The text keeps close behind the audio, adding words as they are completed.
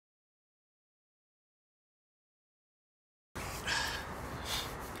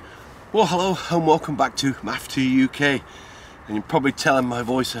Well, hello and welcome back to MAFT UK. And you're probably telling my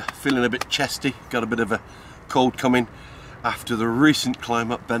voice feeling a bit chesty, got a bit of a cold coming after the recent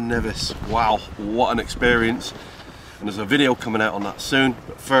climb up Ben Nevis. Wow, what an experience. And there's a video coming out on that soon,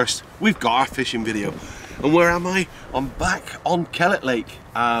 but first we've got our fishing video. And where am I? I'm back on Kellet Lake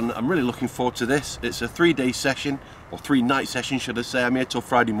and I'm really looking forward to this. It's a 3-day session, or 3-night session should I say. I'm here till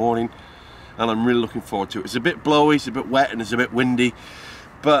Friday morning and I'm really looking forward to it. It's a bit blowy, it's a bit wet and it's a bit windy,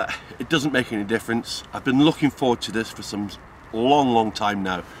 but it doesn't make any difference. I've been looking forward to this for some long time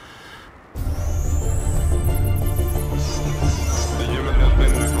now.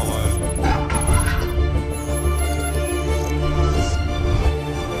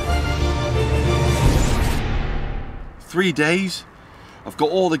 Three days, I've got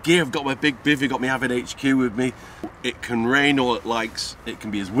all the gear, I've got my big bivvy, got my Avid HQ with me. It can rain all it likes, it can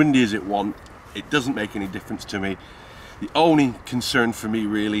be as windy as it wants, it doesn't make any difference to me. The only concern for me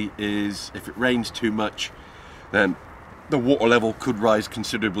really is if it rains too much, then the water level could rise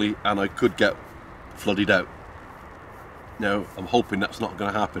considerably and I could get flooded out. Now, I'm hoping that's not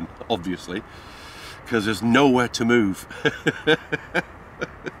going to happen, obviously, because there's nowhere to move.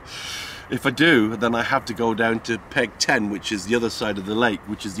 If I do, then I have to go down to peg 10, which is the other side of the lake,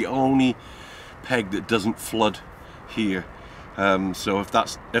 which is the only peg that doesn't flood here. So if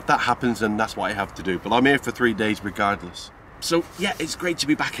that happens, then that's what I have to do. But I'm here for 3 days regardless. So yeah, it's great to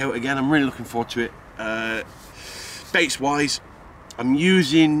be back out again. I'm really looking forward to it. Baits wise, I'm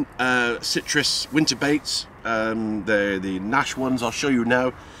using citrus winter baits. They're the Nash ones. I'll show you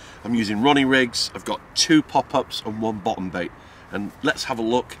now. I'm using Ronnie rigs. I've got 2 pop-ups and 1 bottom bait. And let's have a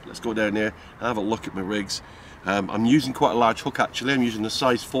look. Let's go down there and have a look at my rigs. I'm using quite a large hook actually. I'm using a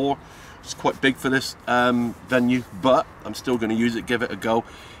size 4. It's quite big for this venue, but I'm still going to use it, give it a go.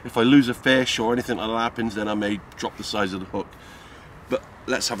 If I lose a fish or anything like that happens, then I may drop the size of the hook. But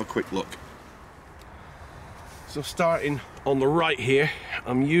let's have a quick look. So starting on the right here,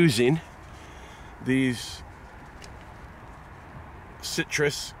 I'm using these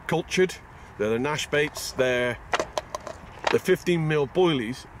citrus cultured. They're the Nash baits. They're 15mm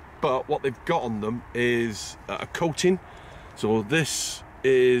boilies, but what they've got on them is a coating. So this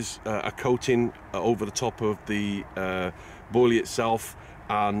is a coating over the top of the boilie itself,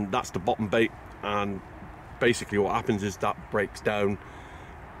 and that's the bottom bait. And basically what happens is that breaks down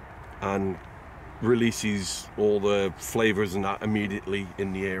and releases all the flavors and that immediately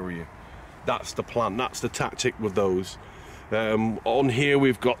in the area. That's the plan, that's the tactic with those. On here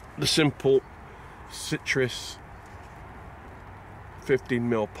we've got the simple citrus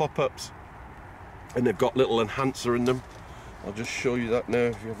 15mm pop-ups, and they've got little enhancer in them. I'll just show you that now.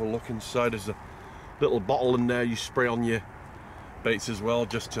 If you have a look inside, there's a little bottle in there you spray on your baits as well,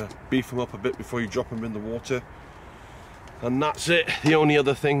 just to beef them up a bit before you drop them in the water. And that's it. The only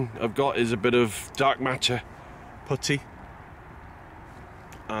other thing I've got is a bit of dark matter putty,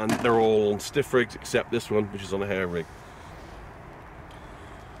 and they're all on stiff rigs except this one, which is on a hair rig.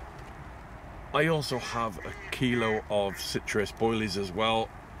 I also have a kilo of citrus boilies as well,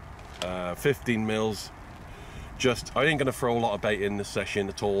 15 mils. I ain't gonna throw a lot of bait in this session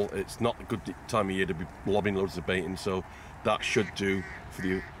at all. It's not a good time of year to be lobbing loads of bait in, so that should do for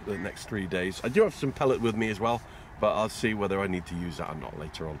the next 3 days. I do have some pellet with me as well, but I'll see whether I need to use that or not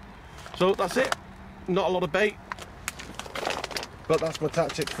later on. So that's it. Not a lot of bait, but that's my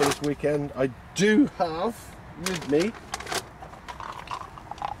tactic for this weekend. I do have with me,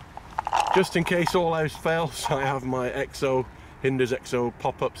 just in case all else fails, I have my XO, Hinders XO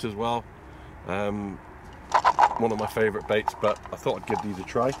pop-ups as well. One of my favourite baits, but I thought I'd give these a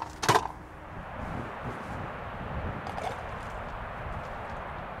try.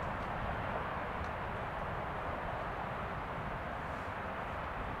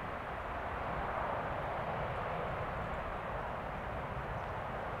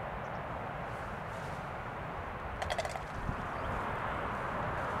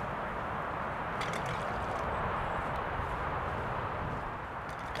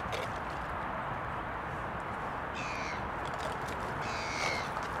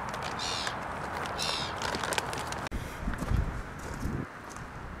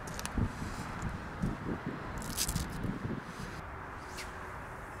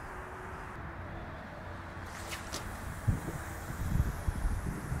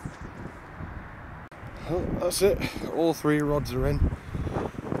 Well, that's it. All 3 rods are in.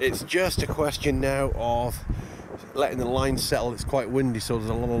 It's just a question now of letting the line settle. It's quite windy, so there's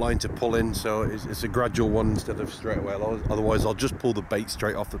a lot of line to pull in, so it's a gradual one instead of straight away. Otherwise I'll just pull the bait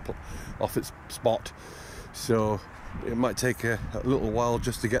straight off its spot. So it might take a little while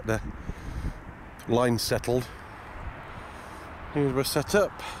just to get the line settled. Here's we're set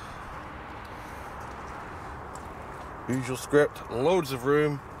up. Usual script, loads of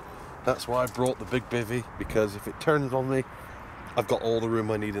room. That's why I brought the big bivvy, because if it turns on me, I've got all the room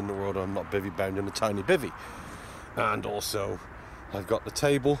I need in the world. I'm not bivvy bound in a tiny bivvy. And also, I've got the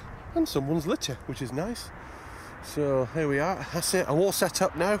table and someone's litter, which is nice. So here we are, that's it. I'm all set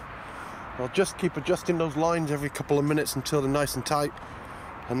up now. I'll just keep adjusting those lines every couple of minutes until they're nice and tight,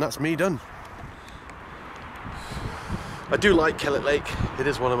 and that's me done. I do like Kellet Lake. It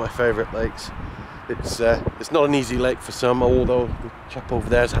is one of my favourite lakes. It's not an easy lake for some, although the chap over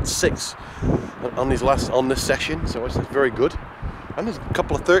there has had 6 on this session, so it's very good. And there's a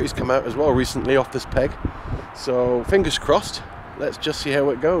couple of 30s come out as well recently off this peg. So fingers crossed. Let's just see how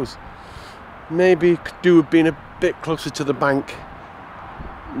it goes. Maybe could do with being a bit closer to the bank.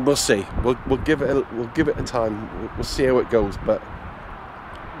 We'll see. We'll give it a time. We'll see how it goes. But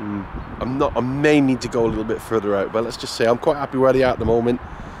I may need to go a little bit further out. But let's just say I'm quite happy where they are at the moment.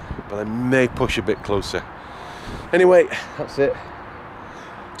 But I may push a bit closer. Anyway, that's it.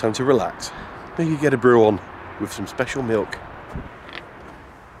 Time to relax. Maybe get a brew on with some special milk.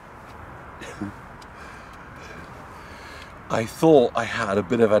 I thought I had a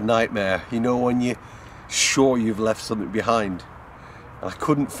bit of a nightmare. You know, when you're sure you've left something behind. And I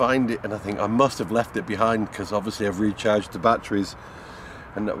couldn't find it, and I think I must have left it behind because obviously I've recharged the batteries.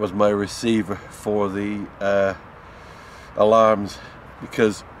 And that was my receiver for the alarms,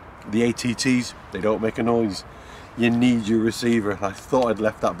 because the ATTs, they don't make a noise. You need your receiver. I thought I'd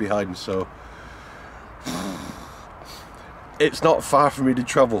left that behind, so it's not far for me to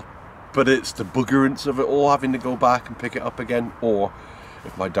travel, but it's the buggerance of it all, having to go back and pick it up again, or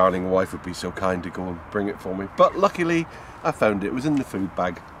if my darling wife would be so kind to go and bring it for me. But luckily I found it. It was in the food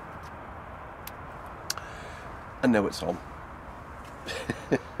bag, and now it's on.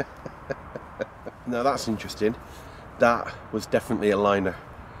 Now that's interesting. That was definitely a liner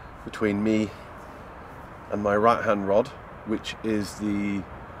between me and my right hand rod, which is the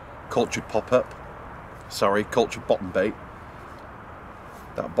cultured pop-up, sorry, cultured bottom bait.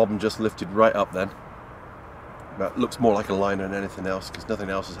 That bobbin just lifted right up then. That looks more like a liner than anything else, because nothing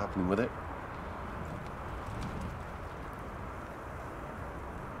else is happening with it.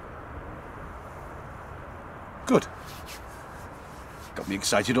 Good. Got me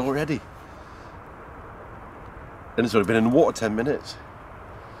excited already. And it's only been in the water 10 minutes.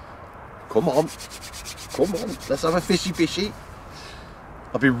 Come on, come on, let's have a fishy.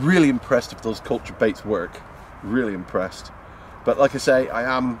 I'll be really impressed if those culture baits work. Really impressed. But like I say, I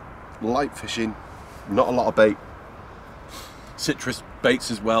am light fishing, not a lot of bait. Citrus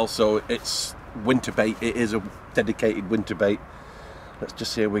baits as well, so it's winter bait. It is a dedicated winter bait. Let's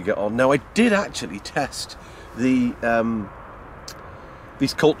just see how we get on. Now I did actually test the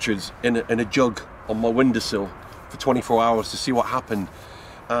these cultures in a jug on my windowsill for 24 hours to see what happened,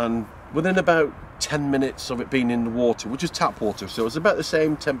 and within about 10 minutes of it being in the water, which is tap water, so it's about the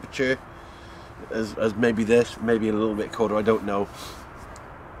same temperature as maybe this, maybe a little bit colder, I don't know,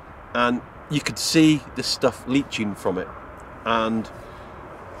 and you could see the stuff leaching from it, and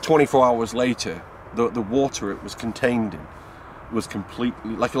 24 hours later the water it was contained in was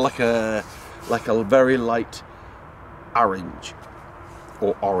completely like a very light orange,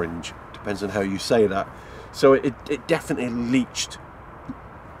 or orange, depends on how you say that. So it definitely leached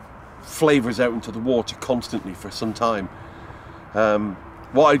flavours out into the water constantly for some time.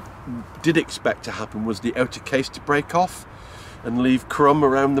 What I did expect to happen was the outer case to break off and leave crumb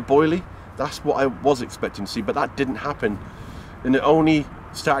around the boilie. That's what I was expecting to see, but that didn't happen, and it only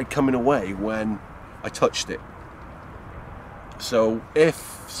started coming away when I touched it. So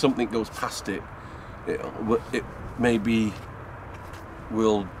if something goes past it, it maybe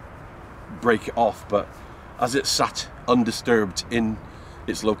will break it off, but as it sat undisturbed in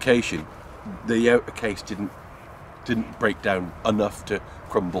its location, the outer case didn't break down enough to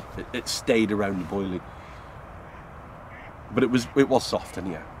crumble. It stayed around the boilie, but it was soft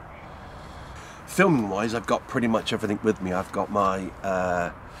anyhow. Filming wise, I've got pretty much everything with me. I've got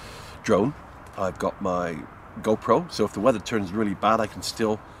my drone, I've got my GoPro, so if the weather turns really bad I can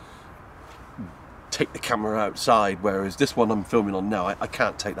still take the camera outside, whereas this one I'm filming on now, I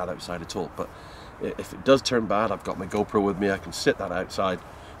can't take that outside at all. But if it does turn bad, I've got my GoPro with me, I can sit that outside,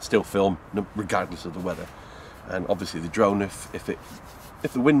 still film regardless of the weather. And obviously the drone, if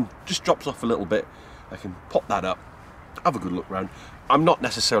the wind just drops off a little bit, I can pop that up, have a good look around. I'm not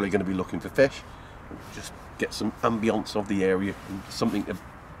necessarily going to be looking for fish, just get some ambience of the area and something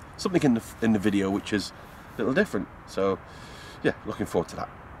in the video which is a little different. So yeah, looking forward to that.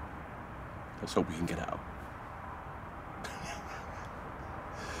 Let's hope we can get out.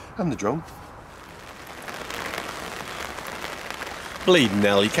 And the drone. Bleeding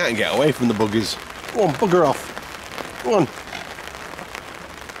hell, you can't get away from the buggers. Go on, bugger off. Go on.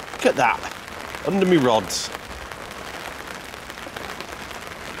 Look at that. Under me rods.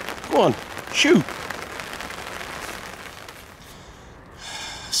 Go on. Shoo.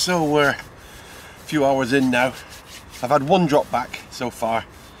 So we're a few hours in now. I've had one drop back so far.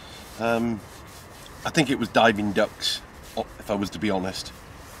 I think it was diving ducks, if I was to be honest.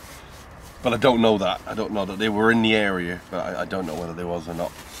 But I don't know that. I don't know that they were in the area, but I don't know whether they was or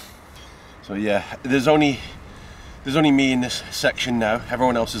not. So yeah, there's only me in this section now.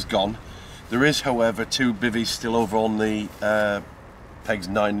 Everyone else is gone. There is, however, 2 bivvies still over on the pegs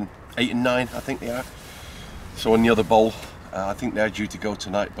 8 and 9, I think they are. So on the other bowl, I think they're due to go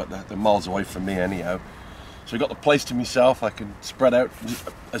tonight, but they're miles away from me anyhow. So I got the place to myself. I can spread out.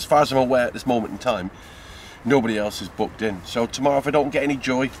 As far as I'm aware at this moment in time, nobody else is booked in. So tomorrow, if I don't get any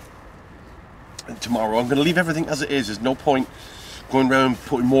joy, tomorrow I'm going to leave everything as it is. There's no point going around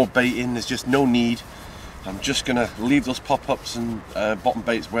putting more bait in. There's just no need. I'm just going to leave those pop-ups and bottom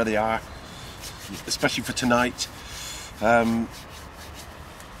baits where they are, especially for tonight.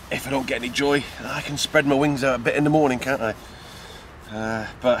 If I don't get any joy, I can spread my wings out a bit in the morning, can't I?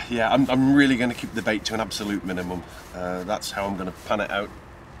 But yeah, I'm really going to keep the bait to an absolute minimum. That's how I'm going to pan it out.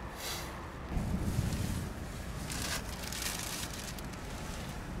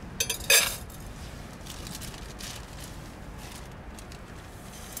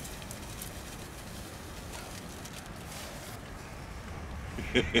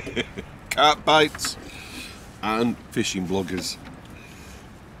 Carp bites and fishing bloggers.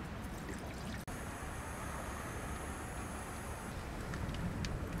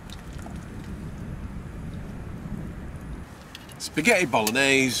 Spaghetti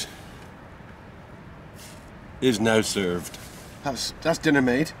bolognese is now served. That's dinner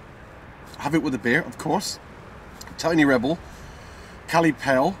made. Have it with a beer, of course. Tiny Rebel, Cali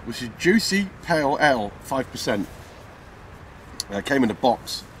Pale, which is juicy pale ale, 5%. Came in a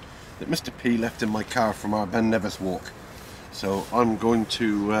box that Mr. P left in my car from our Ben Nevis walk. So I'm going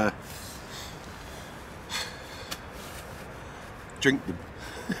to drink them.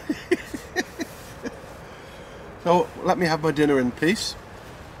 So let me have my dinner in peace,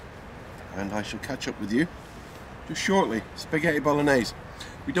 and I shall catch up with you just shortly. Spaghetti bolognese.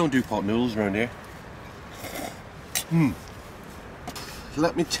 We don't do pot noodles around here.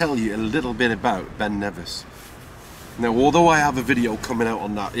 Let me tell you a little bit about Ben Nevis. Now, although I have a video coming out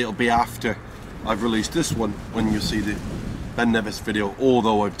on that, it'll be after I've released this one when you see the Ben Nevis video,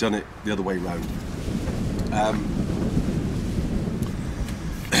 although I've done it the other way round.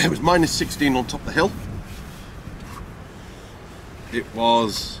 It was minus 16 on top of the hill. It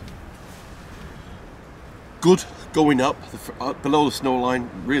was good going up below the snow line,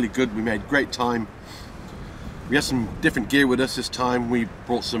 really good. We made great time. We had some different gear with us this time. We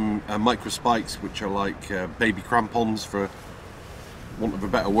brought some micro spikes, which are like baby crampons, for want of a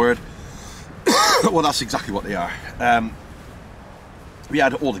better word. Well, that's exactly what they are. We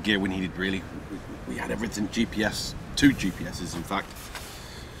had all the gear we needed, really. We had everything, GPS, 2 GPSs in fact,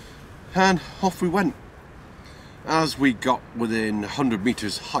 and off we went. As we got within 100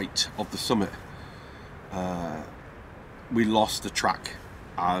 meters height of the summit, we lost the track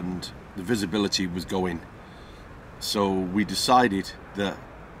and the visibility was going. So we decided that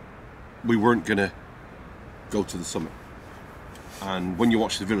we weren't going to go to the summit. And when you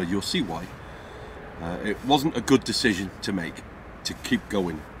watch the video, you'll see why. It wasn't a good decision to make, to keep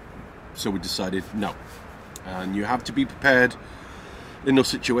going. So we decided no. And you have to be prepared in those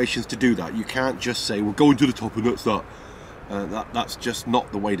situations to do that. You can't just say, we're going to the top and that's that. That's just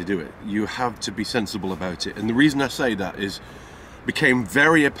not the way to do it. You have to be sensible about it. And the reason I say that is, became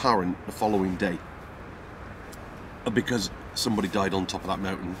very apparent the following day. Because somebody died on top of that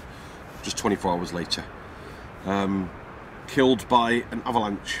mountain just 24 hours later. Killed by an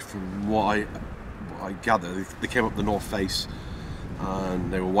avalanche, from what I gather. They came up the north face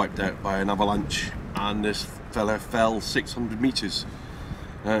and they were wiped out by an avalanche, and this fella fell 600 meters.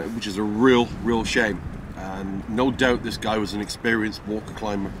 Which is a real shame. And no doubt this guy was an experienced walker,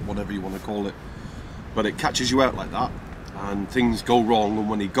 climber, whatever you want to call it. But it catches you out like that, and things go wrong, and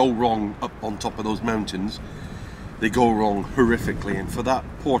when they go wrong up on top of those mountains, they go wrong horrifically. And for that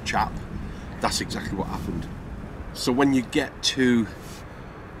poor chap, that's exactly what happened. So when you get to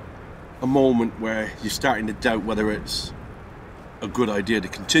a moment where you're starting to doubt whether it's a good idea to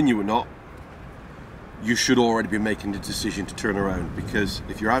continue or not, you should already be making the decision to turn around. Because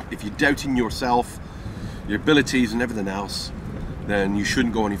if you're doubting yourself, your abilities and everything else, then you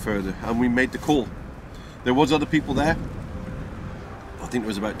shouldn't go any further. And we made the call. There was other people there. I think there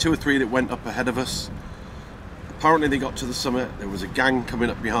was about 2 or 3 that went up ahead of us. Apparently they got to the summit. There was a gang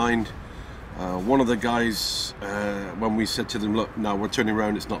coming up behind. One of the guys, when we said to them, look, no, we're turning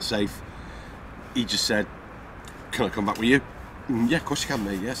around, it's not safe, he just said, can I come back with you? Yeah, of course you can,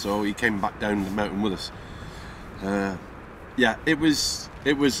 mate. Yeah, so he came back down the mountain with us. Yeah, it was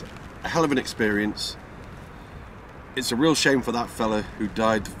a hell of an experience. It's a real shame for that fella who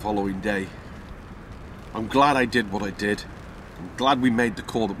died the following day. I'm glad I did what I did. I'm glad we made the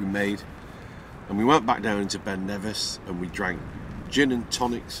call that we made. And we went back down into Ben Nevis and we drank gin and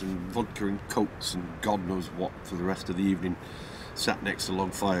tonics and vodka and cokes and God knows what for the rest of the evening. Sat next to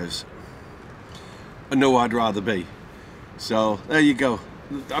log fires. I know I'd rather be. So there you go.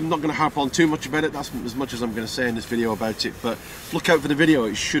 I'm not going to harp on too much about it. That's as much as I'm going to say in this video about it. But look out for the video.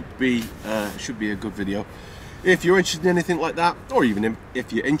 It should be a good video. If you're interested in anything like that, or even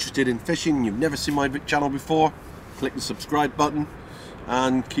if you're interested in fishing and you've never seen my channel before, click the subscribe button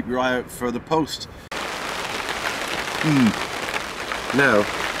and keep your eye out for the post. Now,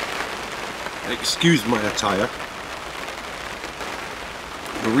 excuse my attire.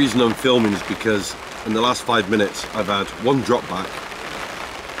 The reason I'm filming is because in the last 5 minutes I've had one drop back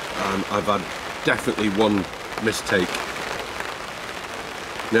and I've had definitely one mistake.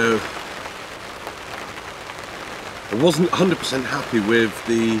 Now, I wasn't 100% happy with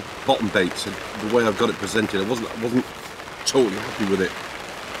the bottom baits and the way I've got it presented. I wasn't totally happy with it.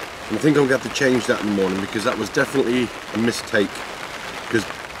 And I think I'm going to have to change that in the morning because that was definitely a mistake, because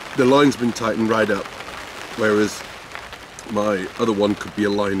the line's been tightened right up, whereas my other one could be a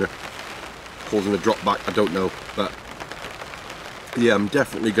liner causing a drop back. I don't know, but yeah, I'm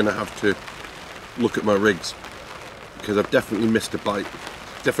definitely going to have to look at my rigs because I've definitely missed a bite.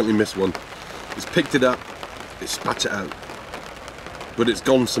 Definitely missed one. It's picked it up, it spat it out, but it's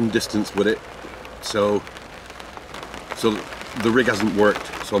gone some distance with it, so the rig hasn't worked,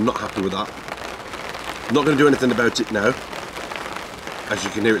 so I'm not happy with that. I'm not going to do anything about it now. As you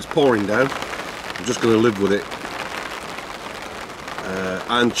can hear, it's pouring down. I'm just going to live with it,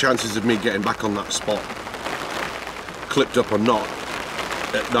 and chances of me getting back on that spot, clipped up or not,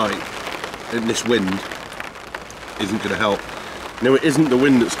 at night in this wind isn't going to help. Now, it isn't the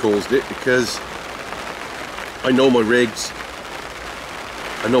wind that's caused it, because I know my rigs,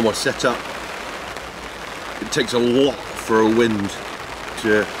 I know my setup. It takes a lot for a wind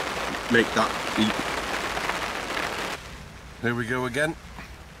to make that beat. Here we go again.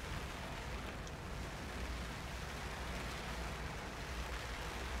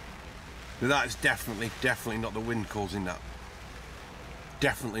 Now that is definitely not the wind causing that.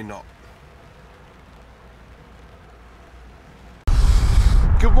 Definitely not.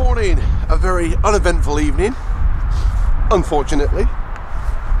 Good morning. A very uneventful evening, unfortunately,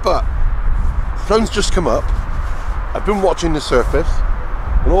 but sun's just come up. I've been watching the surface,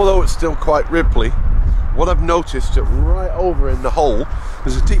 and although it's still quite ripply, what I've noticed that right over in the hole,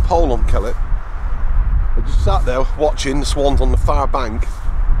 there's a deep hole on Kellet. I just sat there watching the swans on the far bank,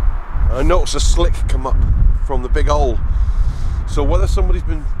 and I noticed a slick come up from the big hole. So whether somebody's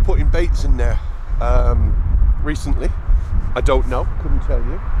been putting baits in there recently, I don't know, couldn't tell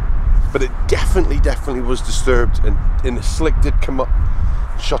you. But it definitely was disturbed, and the slick did come up,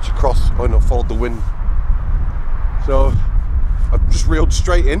 shot across, followed the wind. So I've just reeled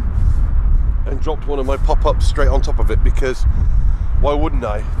straight in and dropped one of my pop-ups straight on top of it, because why wouldn't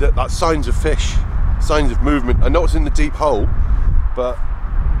I? That's signs of fish, signs of movement. I know it's in the deep hole, but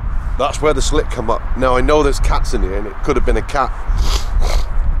that's where the slick come up. Now I know there's cats in here, and it could have been a cat,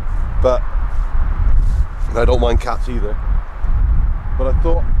 but I don't mind cats either. But I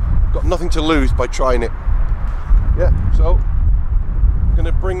thought, got nothing to lose by trying it. Yeah, so I'm going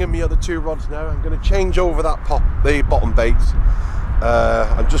to bring in the other two rods now. I'm going to change over the bottom baits.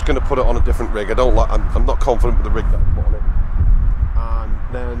 I'm just going to put it on a different rig. I'm not confident with the rig that I put on it.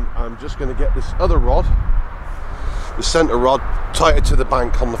 And then I'm just going to get this other rod, the centre rod, tighter to the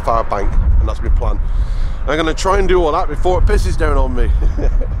bank on the far bank, and that's my plan. I'm going to try and do all that before it pisses down on me.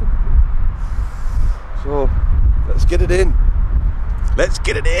 So let's get it in. Let's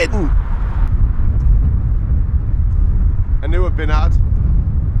get it in. I knew it'd been had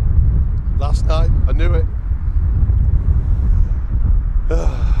last night. I knew it.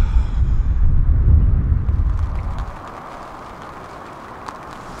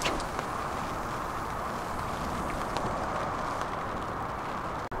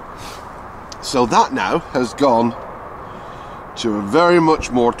 So that now has gone to a very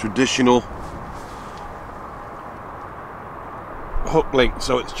much more traditional hook link.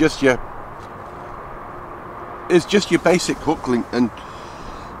 So it's just your basic hook link, and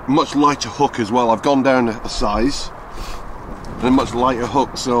much lighter hook as well. I've gone down a size and a much lighter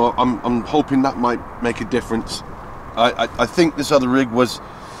hook, so I'm hoping that might make a difference. I think this other rig was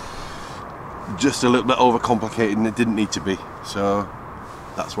just a little bit overcomplicated and it didn't need to be. So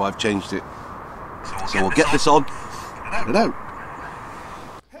that's why I've changed it. So we'll get this on, get it out.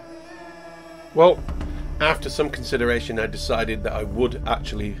 Well, after some consideration, I decided that I would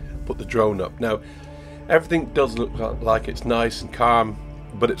actually put the drone up. Now, everything does look like it's nice and calm,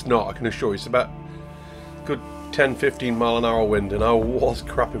 but it's not, I can assure you. It's about a good 10-15 mile an hour wind and I was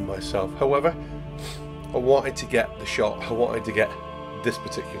crapping myself. However, I wanted to get the shot. I wanted to get this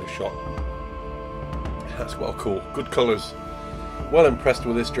particular shot. That's well cool. Good colours. Well impressed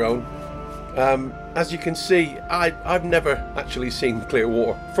with this drone. As you can see, I've never actually seen clear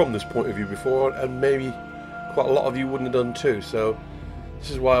water from this point of view before, and maybe quite a lot of you wouldn't have done too. So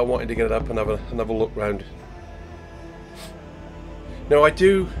this is why I wanted to get it up and have a look round. Now I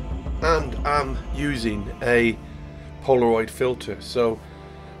do and am using a Polaroid filter, so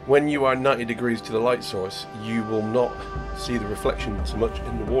when you are 90 degrees to the light source, you will not see the reflection so much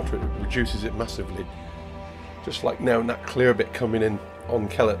in the water. It reduces it massively. Just like now in that clear bit coming in on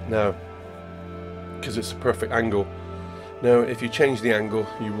Kellet now, because it's a perfect angle. Now if you change the angle,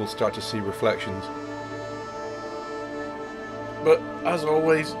 you will start to see reflections. But as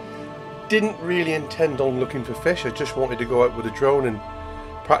always, didn't really intend on looking for fish. I just wanted to go out with a drone and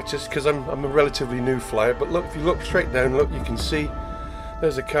practice, because I'm a relatively new flyer. But look, if you look straight down, look, you can see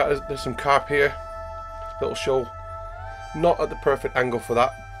there's some carp here. Little shoal. Not at the perfect angle for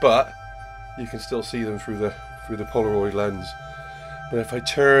that, but you can still see them through the Polaroid lens. But if I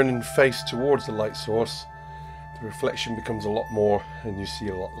turn and face towards the light source, the reflection becomes a lot more and you see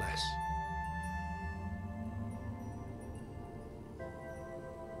a lot less.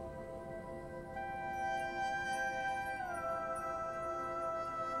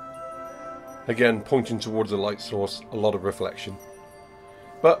 Again, pointing towards the light source, a lot of reflection.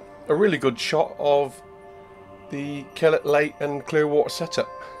 But a really good shot of the Kellet Lake and Clearwater setup.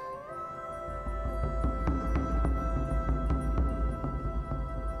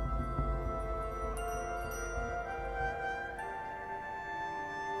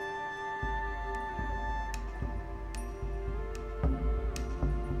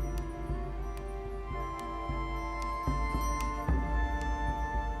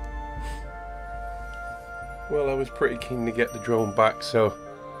 Well, I was pretty keen to get the drone back, so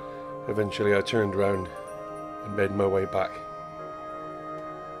eventually I turned around and made my way back.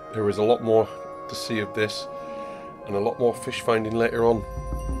 There was a lot more to see of this and a lot more fish finding later on.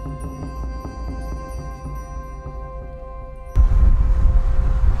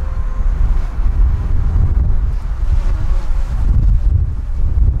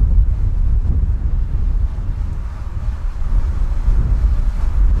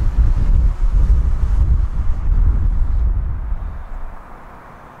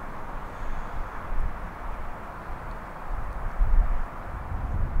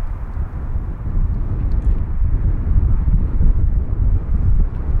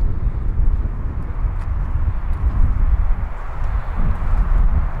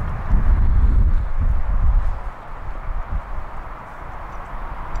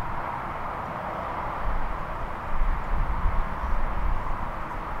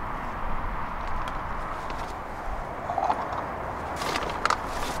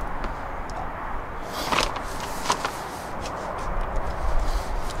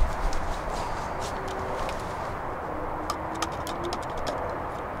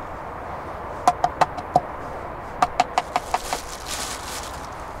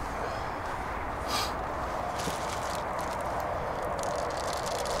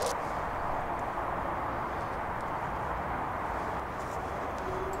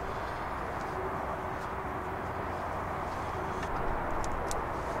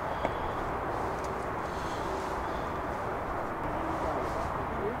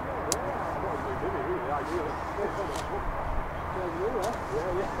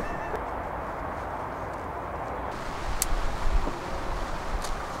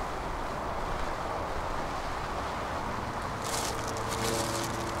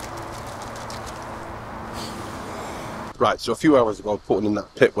 Right, so a few hours ago I was putting in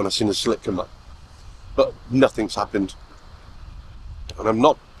that pit when I seen a slick come up, but nothing's happened.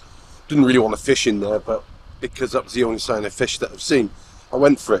 And didn't really want to fish in there, but because that was the only sign of fish that I've seen, I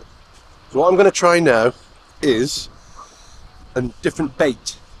went for it. So what I'm going to try now is a different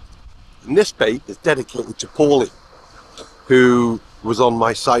bait. And this bait is dedicated to Paulie, who was on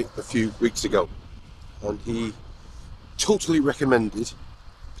my site a few weeks ago. And he totally recommended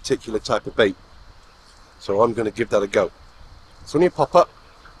a particular type of bait. So I'm going to give that a go. It's only a pop-up,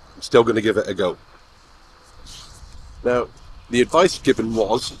 I'm still going to give it a go. Now, the advice given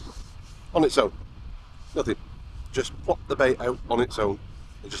was, on its own, nothing. Just plop the bait out on its own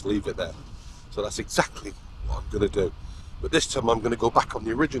and just leave it there. So that's exactly what I'm going to do. But this time I'm going to go back on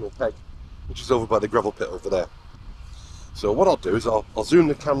the original peg, which is over by the gravel pit over there. So what I'll do is I'll zoom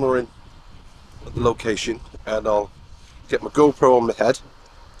the camera in at the location, and I'll get my GoPro on the head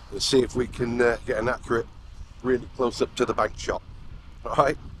and see if we can get an accurate, really close up to the bank shot.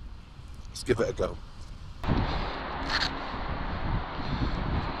 Alright, let's give it a go.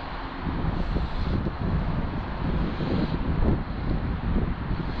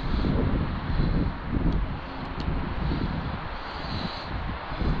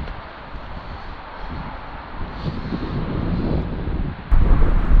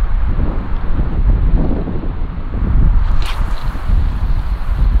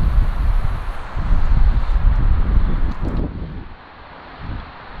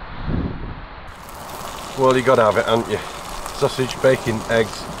 Well, you got to have it, haven't you? Sausage, bacon,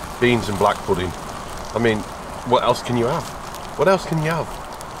 eggs, beans and black pudding. I mean, what else can you have? What else can you have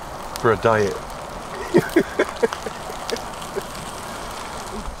for a diet?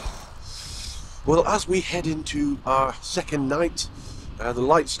 Well, as we head into our second night, the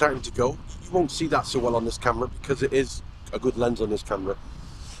light's starting to go. You won't see that so well on this camera because it is a good lens on this camera.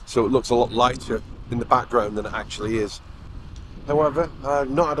 So it looks a lot lighter in the background than it actually is. However, I've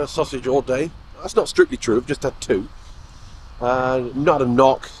not had a sausage all day. That's not strictly true, I've just had two. Not a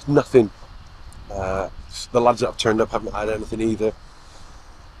knock, nothing. The lads that have turned up haven't had anything either.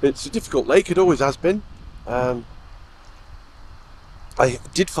 It's a difficult lake, it always has been. I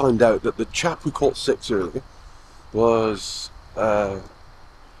did find out that the chap who caught 6 earlier was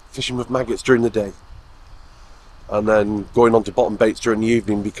fishing with maggots during the day, and then going on to bottom baits during the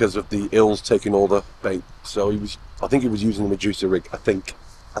evening because of the ills taking all the bait. So I think he was using a Medusa rig, I think.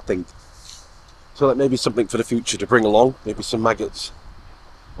 So that may be something for the future to bring along, maybe some maggots.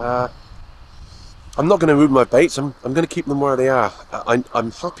 I'm not going to move my baits, I'm going to keep them where they are.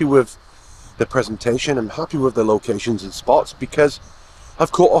 I'm happy with the presentation, I'm happy with the locations and spots because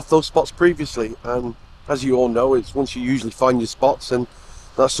I've caught off those spots previously, and as you all know, it's once you usually find your spots, and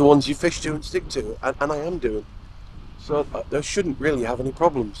that's the ones you fish to and stick to, and I am doing. So there shouldn't really have any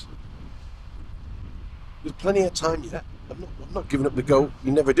problems. There's plenty of time yet. I'm not giving up the go.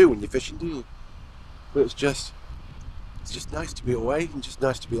 You never do when you're fishing, do you? But it's just nice to be away and just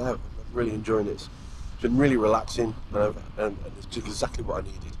nice to be out. I'm really enjoying it. It's been really relaxing, and it's just exactly what I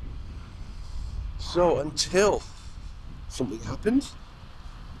needed. So until something happens,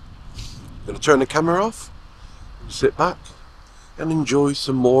 I'm going to turn the camera off, and sit back and enjoy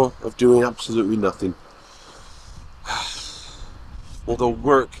some more of doing absolutely nothing. Although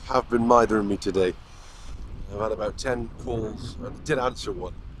work have been mithering me today. I've had about 10 calls, and I did answer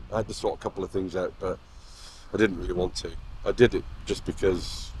one. I had to sort a couple of things out, but I didn't really want to. I did it just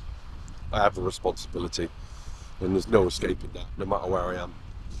because I have a responsibility, and there's no escaping that, no matter where I am.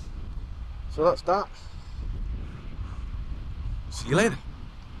 So that's that. See you later.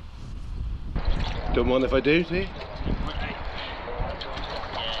 Don't mind if I do, see?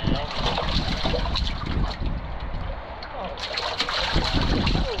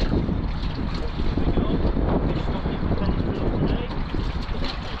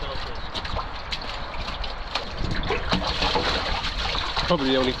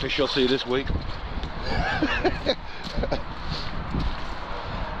 Probably the only fish you'll see this week.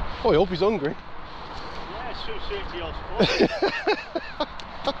 Oh, I hope he's hungry. Yeah, it's too soon to your spot.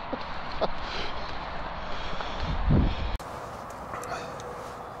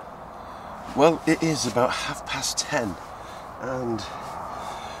 Well, it is about 10:30, and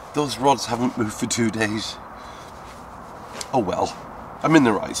those rods haven't moved for 2 days. Oh well, I'm in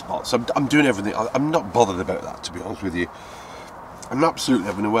the right spots. I'm doing everything. I'm not bothered about that, to be honest with you. I'm absolutely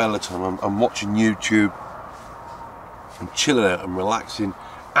having a whale of time. I'm watching YouTube, I'm chilling out, I'm relaxing,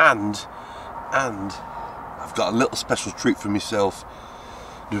 and I've got a little special treat for myself.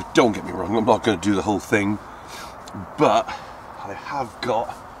 Don't get me wrong, I'm not going to do the whole thing, but I have got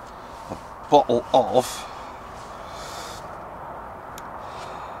a bottle of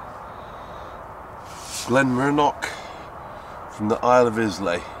Glenmurnock from the Isle of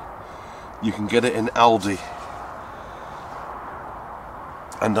Islay. You can get it in Aldi.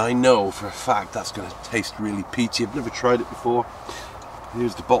 And I know for a fact that's going to taste really peaty. I've never tried it before.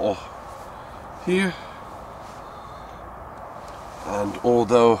 Here's the bottle here. And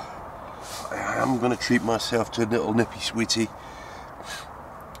although I am going to treat myself to a little nippy sweetie,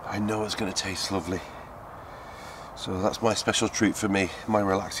 I know it's going to taste lovely. So that's my special treat for me, my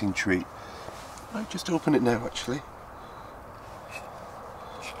relaxing treat. I might just open it now actually.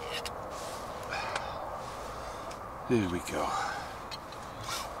 Here we go.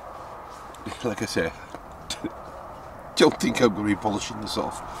 Like I said, don't think I'm going to be polishing this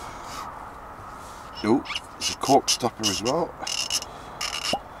off. Oh, there's a cork stopper as well.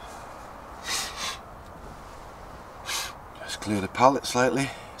 Let's clear the palate slightly.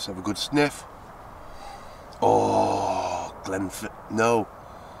 Let's have a good sniff. Oh, no,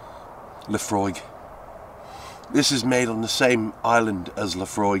 Lefroy. This is made on the same island as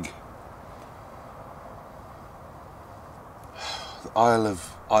Lefroy. The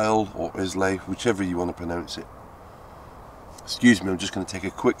Isle or Islay, whichever you want to pronounce it. Excuse me, I'm just going to take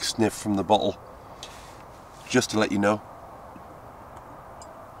a quick sniff from the bottle, just to let you know.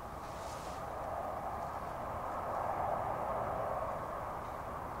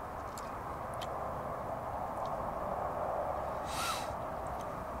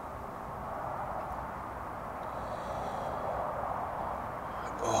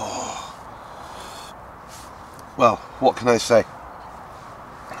 Well, what can I say?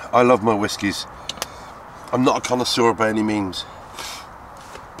 I love my whiskies. I'm not a connoisseur by any means,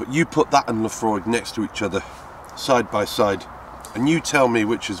 but you put that and Lefroy next to each other, side by side, and you tell me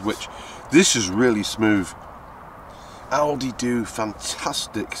which is which. This is really smooth. Aldi do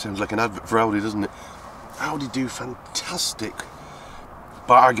fantastic. Sounds like an advert for Aldi, doesn't it? Aldi do fantastic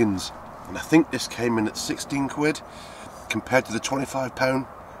bargains, and I think this came in at 16 quid compared to the £25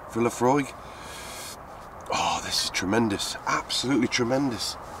 for Lefroy. Oh, this is tremendous, absolutely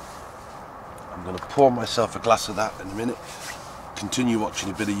tremendous. I'm going to pour myself a glass of that in a minute, continue watching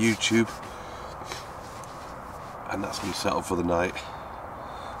a bit of YouTube, and that's me settled for the night.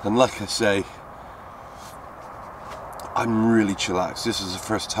 And like I say, I'm really chillaxed. This is the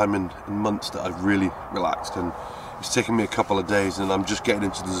first time in months that I've really relaxed, and it's taken me a couple of days, and I'm just getting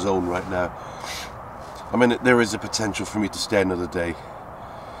into the zone right now. I mean, there is a potential for me to stay another day.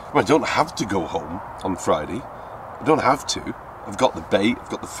 I mean, I don't have to go home on Friday. I don't have to. I've got the bait, I've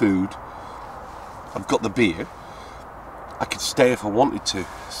got the food, I've got the beer. I could stay if I wanted to.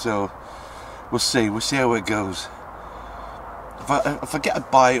 So we'll see how it goes. If I get a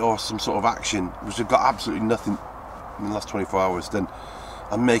bite or some sort of action, which I've got absolutely nothing in the last 24 hours, then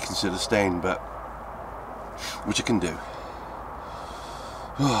I may consider staying, but which I can do.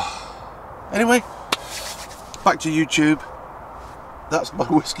 Anyway, back to YouTube. That's my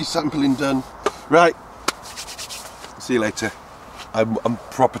whiskey sampling done. Right, see you later. I'm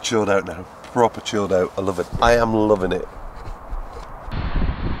proper chilled out now. Proper chilled out. I love it. I am loving it.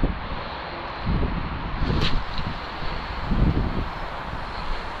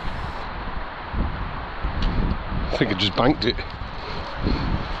 I think I just banked it.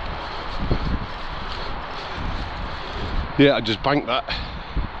 Yeah, I just banked that.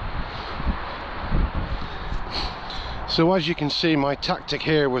 So as you can see, my tactic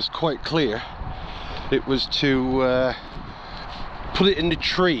here was quite clear. It was to put it in the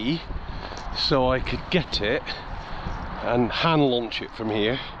tree so I could get it and hand launch it from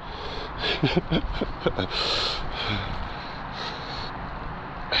here.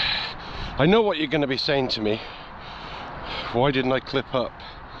 I know what you're going to be saying to me. Why didn't I clip up?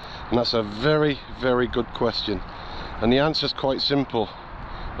 And that's a very, very good question. And the answer is quite simple.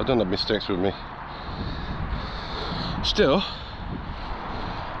 I don't have mistakes with me. Still,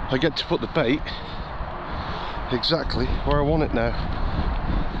 I get to put the bait exactly where I want it now.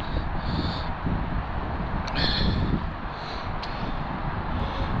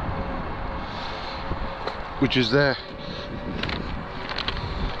 Which is there.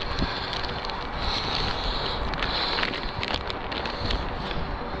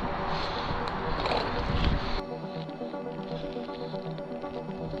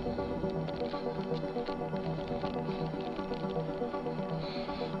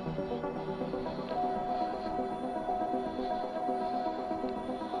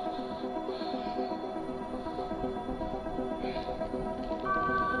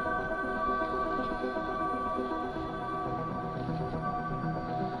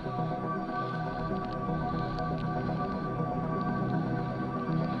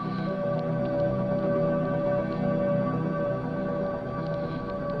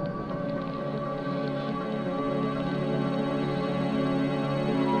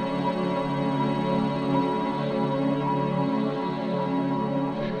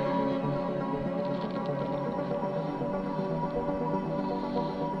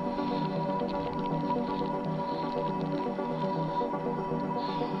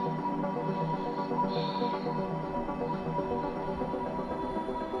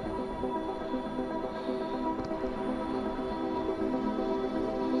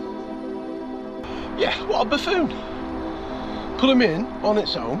 Yeah, what a buffoon. Put him in on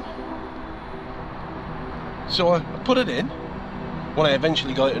its own. So I put it in when I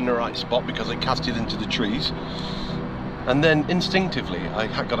eventually got it in the right spot because I cast it into the trees. And then instinctively I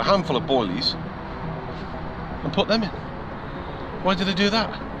got a handful of boilies and put them in. Why did I do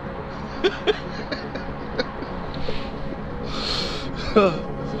that?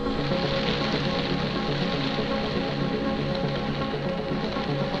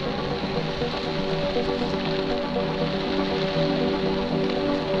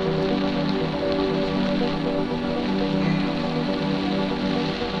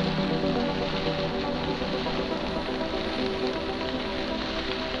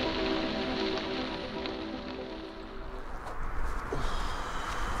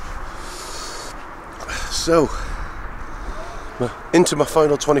 So, into my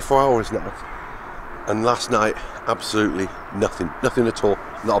final 24 hours now, and last night, absolutely nothing at all.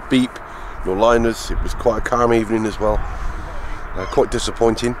 Not a beep, no liners. It was quite a calm evening as well. Quite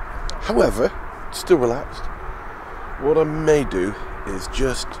disappointing. However, still relaxed. What I may do is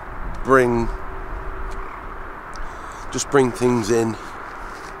just bring things in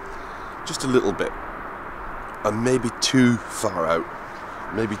just a little bit, and maybe too far out.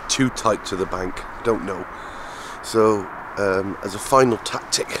 Maybe too tight to the bank, don't know. So as a final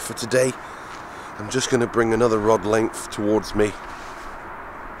tactic for today, I'm just going to bring another rod length towards me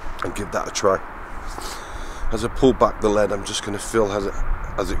and give that a try. As I pull back the lead, I'm just going to feel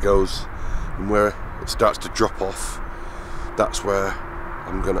as it goes, and where it starts to drop off, that's where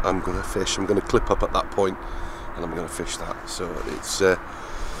I'm gonna fish. I'm gonna clip up at that point, and I'm gonna fish that. So it's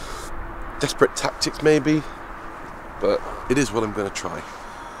desperate tactics maybe, but it is what I'm gonna try.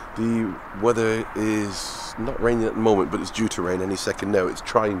 The weather is not raining at the moment, but it's due to rain any second now. It's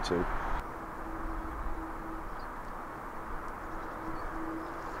trying to.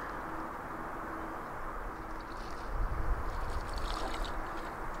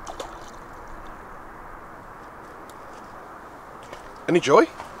 Any joy?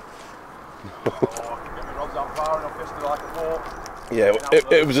 Yeah,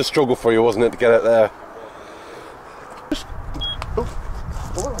 it was a struggle for you, wasn't it, to get out there? Oh,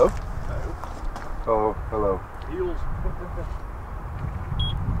 hello. Oh, hello. Eels.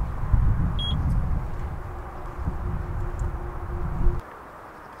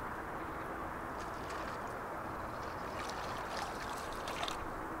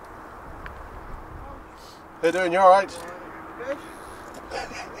 How you doing? You alright? Fish?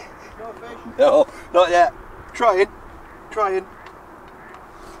 No fish? No, not yet. Trying.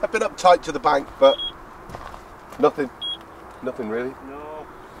 I've been up tight to the bank, but nothing really. No.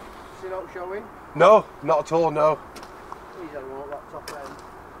 Is he not showing? No, not at all, no. He's had one at that top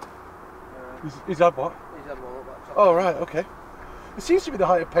end. He's had what? He's had one at that top Oh, right, okay. It seems to be the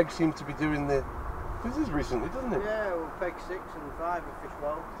higher pegs seem to be doing the business recently, doesn't it? Yeah, well, peg 6 and 5 have fished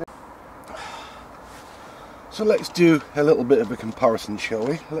well. So let's do a little bit of a comparison, shall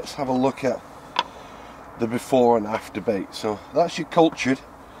we? Let's have a look at the before and after bait. So that's your cultured,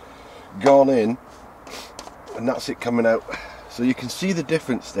 gone in, and that's it coming out. So you can see the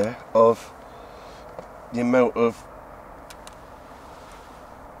difference there of the amount of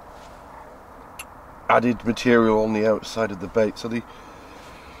added material on the outside of the bait. So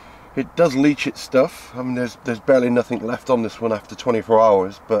it does leach its stuff. I mean, there's barely nothing left on this one after 24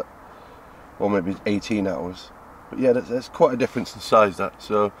 hours, but or maybe 18 hours. But yeah, there's quite a difference in size, that.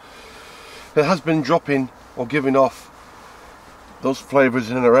 So it has been dropping or giving off those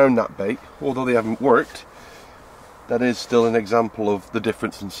flavours in and around that bait, although they haven't worked. That is still an example of the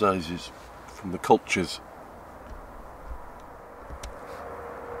difference in sizes from the cultures.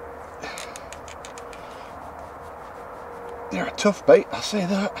 They're a tough bait, I'll say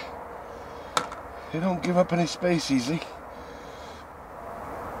that. They don't give up any space easy.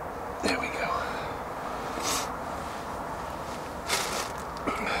 There we go.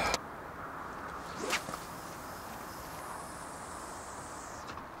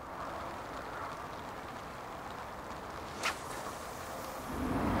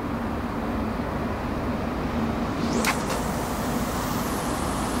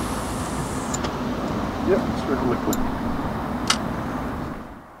 Yep, straight on liquid.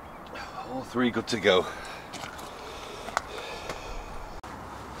 All three good to go.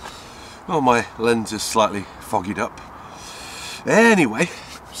 Well, my lens is slightly foggied up. Anyway,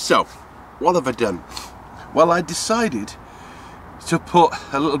 so what have I done? Well, I decided to put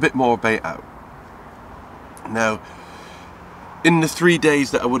a little bit more bait out. Now, in the 3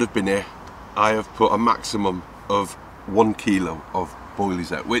 days that I would have been here, I have put a maximum of 1 kilo of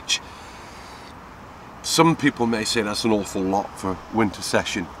boilies out, which some people may say that's an awful lot for winter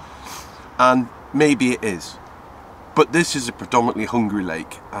session, and maybe it is. But this is a predominantly hungry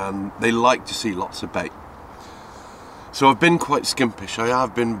lake, and they like to see lots of bait. So I've been quite skimpish. I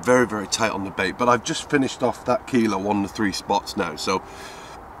have been very, very tight on the bait, but I've just finished off that kilo on the 3 spots now. So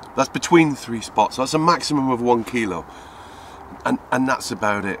That's between 3 spots. That's a maximum of 1 kilo. And that's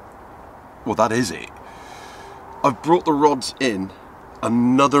about it. Well, that is it. I've brought the rods in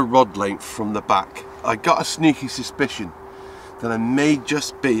another rod length from the back. I got a sneaky suspicion that I may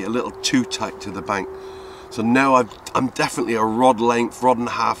just be a little too tight to the bank. So now I'm definitely a rod and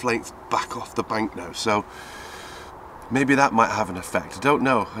a half length back off the bank now. So maybe that might have an effect. I don't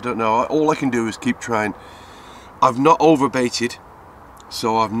know. All I can do is keep trying. I've not overbaited,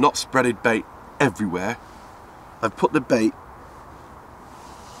 so I've not spreaded bait everywhere. I've put the bait.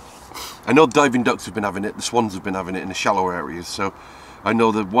 I know diving ducks have been having it, the swans have been having it in the shallower areas, so I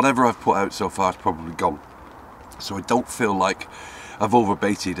know that whatever I've put out so far is probably gone. So I don't feel like I've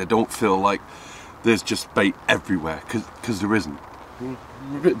overbaited. I don't feel like there's just bait everywhere, because there isn't. I'm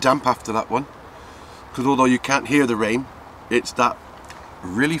a bit damp after that one, because although you can't hear the rain, it's that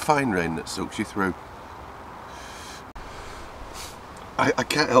really fine rain that soaks you through. I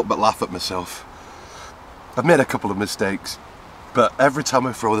can't help but laugh at myself. I've made a couple of mistakes, but every time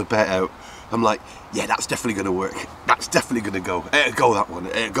I throw the bait out, I'm like, yeah, that's definitely going to work. That's definitely going to go. It'll go that one.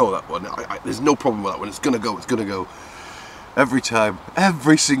 It'll go that one. There's no problem with that one. It's going to go. It's going to go. Every time.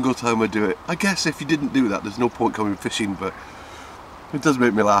 Every single time I do it. I guess if you didn't do that, there's no point coming fishing, but it does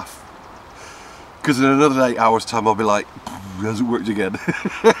make me laugh. Because in another 8 hours time, I'll be like, it hasn't worked again.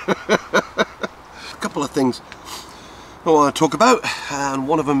 A couple of things I want to talk about, and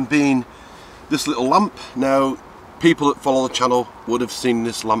one of them being this little lamp. Now, people that follow the channel would have seen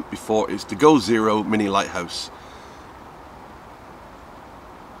this lamp before. It's the Go Zero mini lighthouse.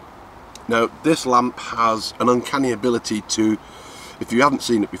 Now, this lamp has an uncanny ability to, if you haven't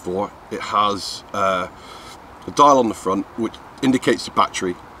seen it before, it has a dial on the front which indicates the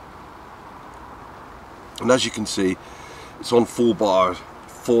battery, and as you can see, it's on 4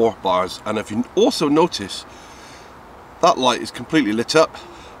 bars, and if you also notice, that light is completely lit up,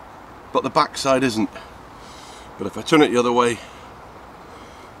 but the back side isn't. But if I turn it the other way,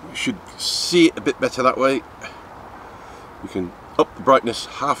 you should see it a bit better that way. You can up the brightness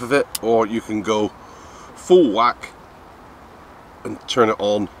half of it, or you can go full whack and turn it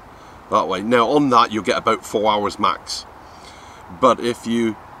on that way. Now on that you'll get about 4 hours max, but if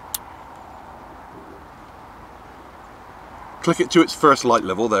you click it to its first light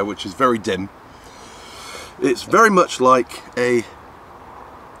level there, which is very dim, it's very much like a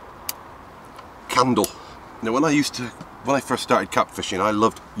candle. Now when I first started catfishing, I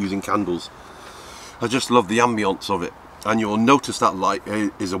loved using candles. I just love the ambience of it, and you'll notice that light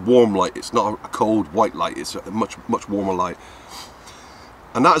is a warm light. It's not a cold white light, it's a much warmer light,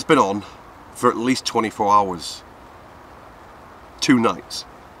 and that has been on for at least 24 hours, 2 nights,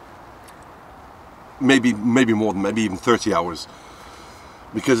 maybe more than, maybe even 30 hours,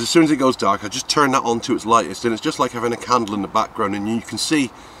 because as soon as it goes dark I just turn that on to its lightest, and it's just like having a candle in the background, and you can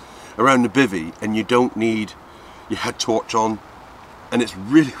see around the bivvy, and you don't need your head torch on, and it's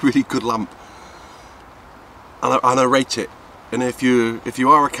really good lamp, and I rate it. And if you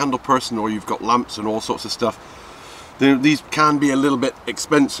are a candle person, or you've got lamps and all sorts of stuff, these can be a little bit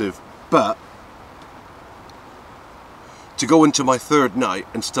expensive, but to go into my 3rd night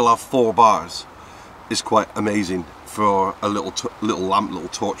and still have 4 bars is quite amazing for a little lamp, little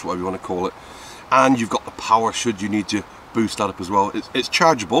torch, whatever you want to call it. And you've got the power should you need to boost that up as well. It's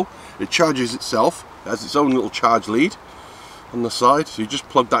chargeable. It charges itself. It has its own little charge lead on the side, so you just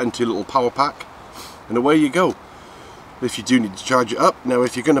plug that into your little power pack and away you go, if you do need to charge it up. Now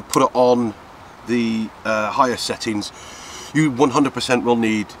if you're going to put it on the higher settings, you 100% will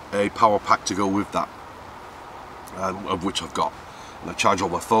need a power pack to go with that, of which I've got, and I charge all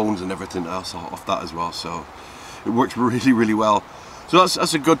my phones and everything else off that as well, so it works really well. So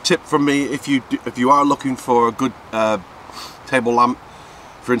that's a good tip from me if you are looking for a good table lamp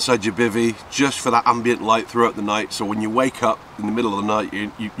for inside your bivvy, just for that ambient light throughout the night, so when you wake up in the middle of the night,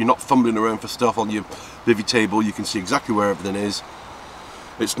 you're not fumbling around for stuff on your bivvy table. You can see exactly where everything is.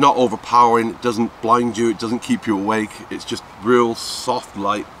 It's not overpowering, it doesn't blind you, it doesn't keep you awake, it's just real soft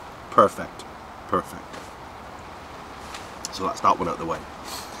light. Perfect. So that's that one out of the way.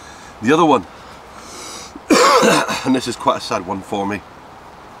 The other one, and this is quite a sad one for me,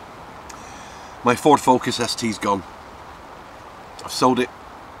 my Ford Focus ST's gone. I've sold it,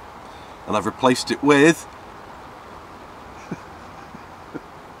 and I've replaced it with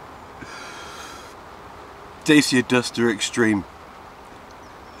Dacia Duster Extreme.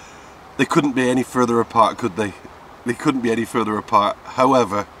 They couldn't be any further apart, could they? They couldn't be any further apart.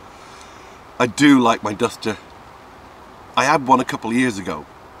 However, I do like my Duster. I had one a couple of years ago.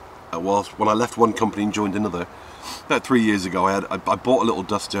 When I left one company and joined another, about 3 years ago, I bought a little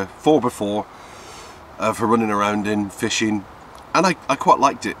Duster 4x4 for running around in, fishing, and I quite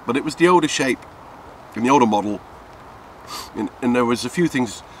liked it, but it was the older shape and the older model, and there was a few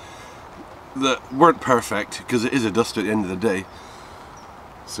things that weren't perfect, because it is a Duster at the end of the day.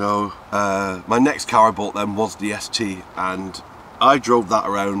 So my next car I bought then was the ST, and I drove that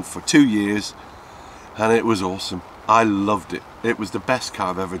around for 2 years, and it was awesome. I loved it. It was the best car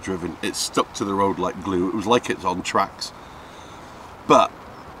I've ever driven. It stuck to the road like glue. It was like it's on tracks. But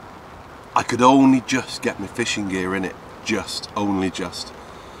I could only just get my fishing gear in it. Only just.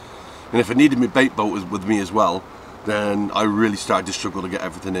 And if I needed my bait boat with me as well, then I really started to struggle to get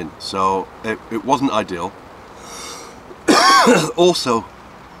everything in. So it wasn't ideal. Also,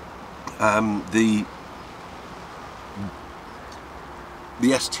 the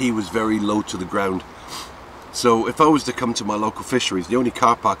ST was very low to the ground. So if I was to come to my local fisheries, the only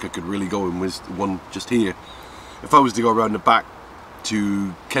car park I could really go in was the one just here. If I was to go around the back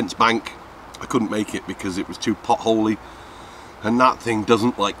to Kent's Bank, I couldn't make it because it was too potholy, and that thing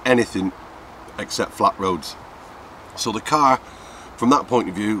doesn't like anything except flat roads. So the car, from that point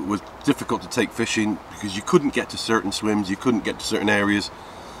of view, was difficult to take fishing because you couldn't get to certain swims, you couldn't get to certain areas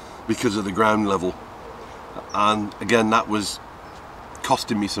because of the ground level. And again, that was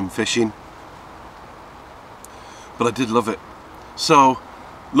costing me some fishing. But I did love it. So,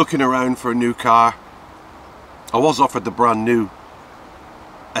 looking around for a new car, I was offered the brand new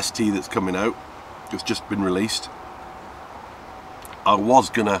ST that's coming out. It's just been released. I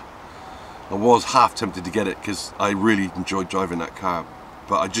was half tempted to get it because I really enjoyed driving that car,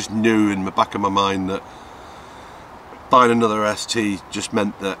 but I just knew in the back of my mind that buying another ST just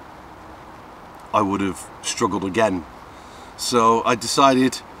meant that I would have struggled again. So I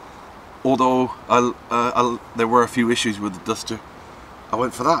decided, although there were a few issues with the Duster, I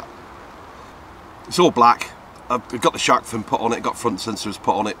went for that. It's all black. I've got the shark fin put on it, got front sensors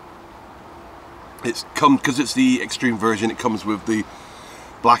put on it. It's come, because it's the extreme version, it comes with the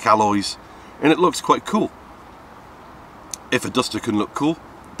black alloys, and it looks quite cool. If a Duster can look cool,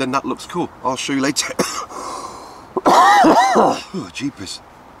 then that looks cool. I'll show you later. Oh, jeepers.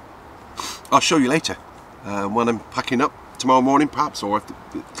 I'll show you later when I'm packing up tomorrow morning, perhaps, or if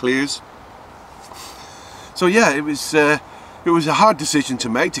it clears. So yeah, it was a hard decision to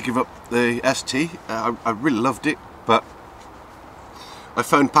make, to give up the ST. I really loved it, but I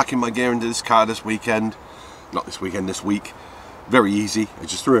found packing my gear into this car this weekend, not this weekend, this week, very easy. I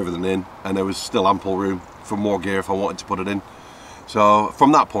just threw everything in, and there was still ample room for more gear if I wanted to put it in. So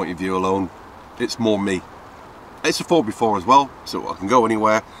from that point of view alone, it's more me. It's a 4x4 as well, so I can go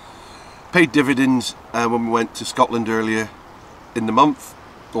anywhere. Paid dividends when we went to Scotland earlier in the month,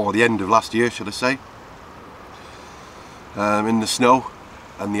 or the end of last year, should I say. In the snow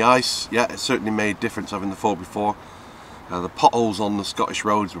and the ice, yeah, it certainly made a difference having the 4x4. The potholes on the Scottish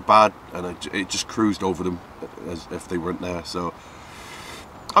roads were bad, and it just cruised over them as if they weren't there. So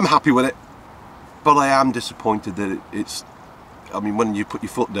I'm happy with it, but I am disappointed that it's, I mean, when you put your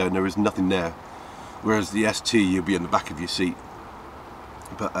foot down, there is nothing there, whereas the ST, you'll be in the back of your seat.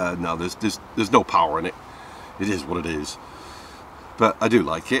 But no, there's no power in it. It is what it is. But I do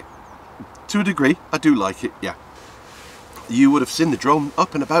like it. To a degree, I do like it, yeah. You would have seen the drone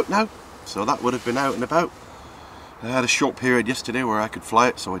up and about now, so that would have been out and about. I had a short period yesterday where I could fly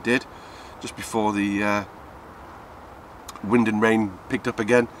it, so I did, just before the wind and rain picked up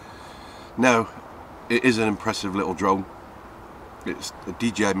again. Now, it is an impressive little drone. It's a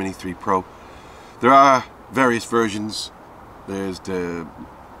DJI Mini 3 Pro. There are various versions. There's the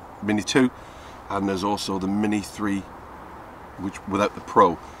Mini 2, and there's also the Mini 3, which without the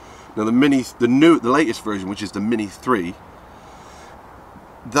Pro. Now the latest version, which is the Mini 3,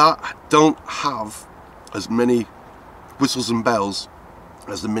 that don't have as many whistles and bells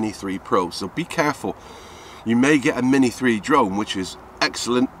as the Mini 3 Pro, so be careful. You may get a Mini 3 drone, which is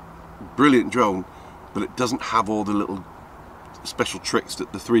excellent, brilliant drone, but it doesn't have all the little special tricks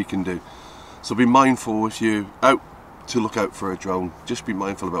that the 3 can do. So be mindful if you're out to look out for a drone. Just be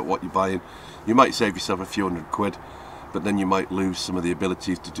mindful about what you're buying. You might save yourself a few £100, but then you might lose some of the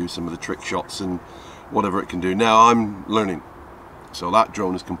abilities to do some of the trick shots and whatever it can do. Now I'm learning, so that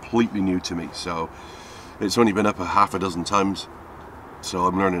drone is completely new to me, so it's only been up a half a dozen times, so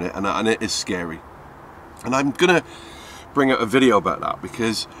I'm learning it, and it is scary. And I'm gonna bring out a video about that,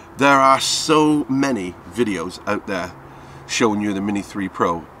 because there are so many videos out there showing you the Mini 3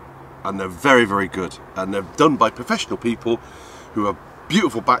 Pro, and they're very, very good, and they're done by professional people who have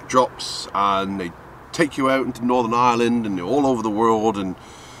beautiful backdrops, and they take you out into Northern Ireland and all over the world, and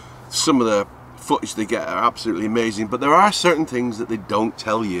some of the footage they get are absolutely amazing. But there are certain things that they don't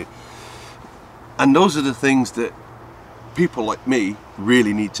tell you, and those are the things that people like me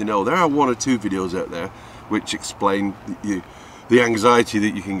really need to know. There are 1 or 2 videos out there which explain the the anxiety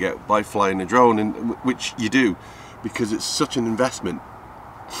that you can get by flying a drone, and which you do, because it's such an investment,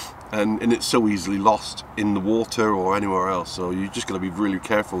 and it's so easily lost in the water or anywhere else. So you just got to be really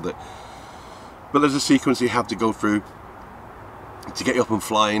careful that. But there's a sequence you have to go through to get you up and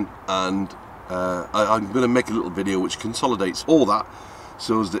flying, and I'm going to make a little video which consolidates all that,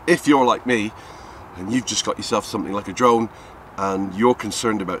 so that if you're like me and you've just got yourself something like a drone and you're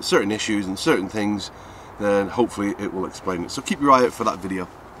concerned about certain issues and certain things, then hopefully it will explain it. So keep your eye out for that video.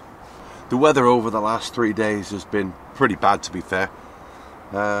 The weather over the last 3 days has been pretty bad, to be fair.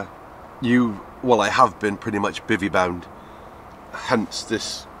 Well, I have been pretty much bivvy bound, hence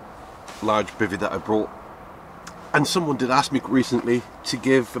this large bivvy that I brought. And someone did ask me recently to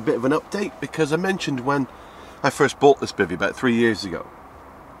give a bit of an update, because I mentioned when I first bought this bivvy about 3 years ago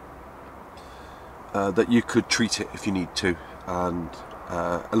that you could treat it if you need to, and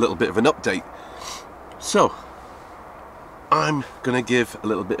a little bit of an update. So I'm going to give a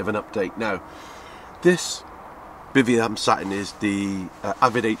little bit of an update now. This bivvy I'm sat in is the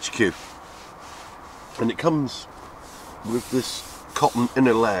Avid HQ, and it comes with this cotton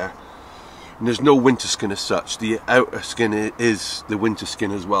inner layer, and there's no winter skin as such. The outer skin is the winter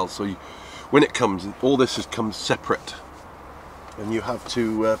skin as well, so when it comes, all this comes separate, and you have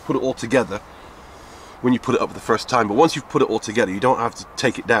to put it all together when you put it up the first time. But once you've put it all together, you don't have to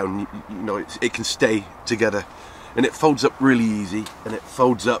take it down. You know, it can stay together, and it folds up really easy, and it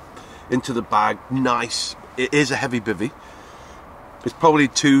folds up into the bag nice. It is a heavy bivvy. It's probably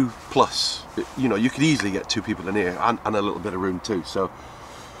 2+. You know, you could easily get 2 people in here, and a little bit of room too. So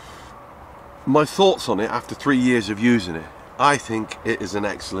my thoughts on it after 3 years of using it, I think it is an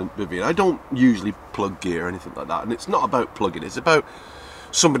excellent bivvy. I don't usually plug gear or anything like that, and it's not about plugging, it's about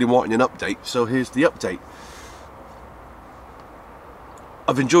somebody wanting an update. So here's the update.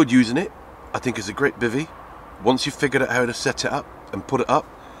 I've enjoyed using it. I think it's a great bivvy. Once you've figured out how to set it up and put it up,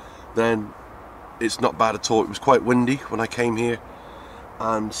 then it's not bad at all. It was quite windy when I came here,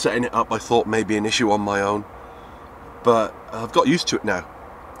 and setting it up I thought may be an issue on my own, but I've got used to it now,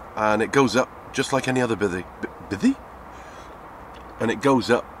 and it goes up just like any other bivvy. Bivvy? And it goes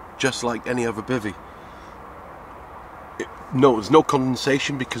up just like any other bivvy. No, there's no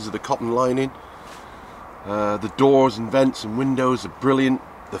condensation because of the cotton lining. The doors and vents and windows are brilliant.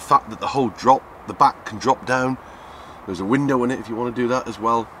 The fact that the back can drop down. There's a window in it if you want to do that as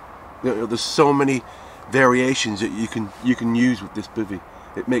well. You know, there's so many variations that you can use with this bivvy.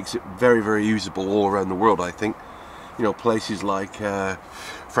 It makes it very, very usable all around the world, I think. You know, places like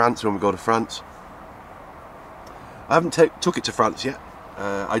France, when we go to France. I haven't took it to France yet.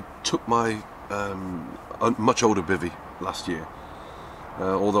 I took my much older bivvy last year,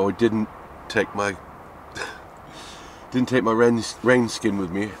 although I didn't take my rain skin with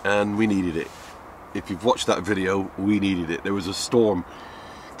me, and we needed it. If you've watched that video, we needed it. There was a storm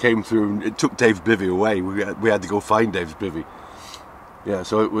came through, and it took Dave's bivvy away. We had to go find Dave's bivvy. Yeah,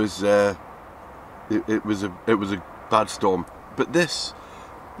 so it was a bad storm. But this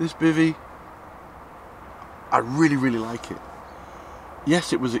bivvy, I really, really like it.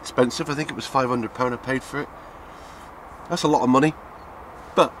 Yes, it was expensive. I think it was £500 I paid for it. That's a lot of money,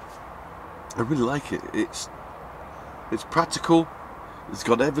 but I really like it. It's practical. It's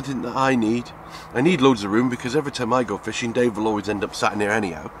got everything that I need. I need loads of room, because every time I go fishing, Dave will always end up sat in there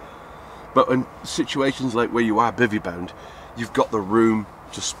anyhow. But in situations like where you are bivvy bound, you've got the room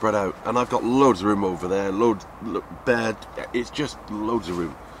to spread out, and I've got loads of room over there. Bed. It's just loads of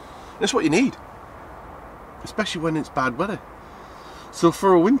room. That's what you need, especially when it's bad weather. So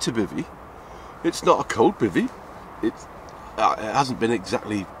for a winter bivvy, it's not a cold bivvy. It hasn't been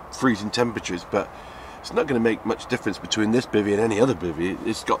exactly freezing temperatures, but it's not going to make much difference between this bivvy and any other bivvy.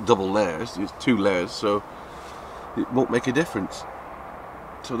 It's got double layers. It's 2 layers, so it won't make a difference.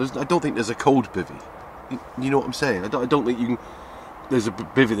 So I don't think there's a cold bivvy. You know what I'm saying? I don't think you can. There's a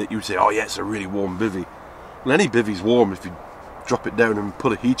bivvy that you would say, oh yeah, it's a really warm bivvy. Well, any bivvy's warm if you drop it down and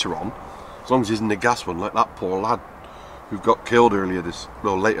put a heater on, as long as it isn't a gas one, like that poor lad who got killed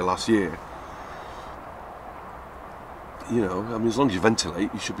later last year. You know, I mean, as long as you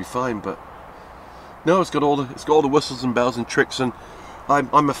ventilate, you should be fine. But no, it's got all the whistles and bells and tricks, and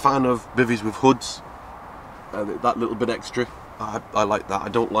I'm a fan of bivvies with hoods. That little bit extra, I like that. I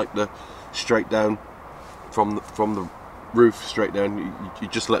don't like the straight down from the roof straight down.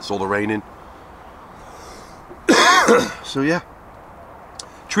 It just lets all the rain in. So yeah,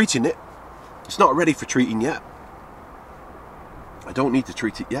 treating it. It's not ready for treating yet. I don't need to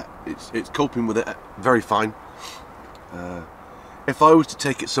treat it yet. It's coping with it very fine. If I was to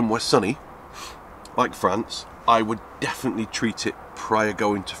take it somewhere sunny, like France, I would definitely treat it prior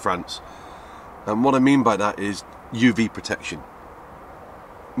going to France. And what I mean by that is UV protection.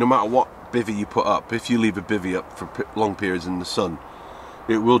 no matter what bivvy you put up, if you leave a bivvy up for long periods in the sun,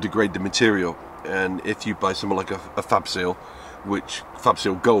 it will degrade the material. And if you buy something like a Fabsail, which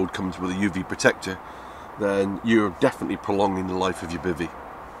Fabsail Gold comes with a UV protector, then you're definitely prolonging the life of your bivvy.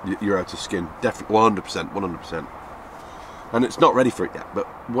 You're out of skin, definitely 100%. And it's not ready for it yet, but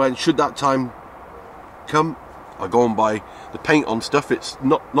when should that time come, I go and buy the paint on stuff. It's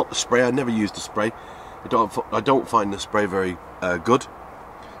not the spray. I never use the spray. I don't find the spray very good.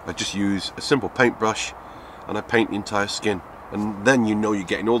 I just use a simple paintbrush and I paint the entire skin, and then you know you're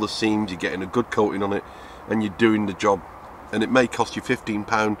getting all the seams, you're getting a good coating on it, and you're doing the job. And it may cost you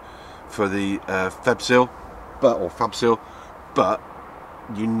 £15 for the Fabsail, but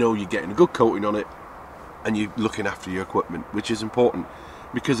you know you're getting a good coating on it, and you're looking after your equipment, which is important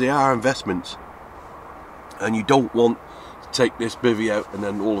because they are investments. And you don't want to take this bivvy out and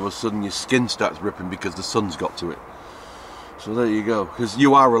then all of a sudden your skin starts ripping because the sun's got to it. So there you go, because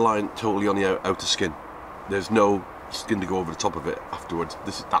you are reliant totally on the outer skin. There's no skin to go over the top of it afterwards.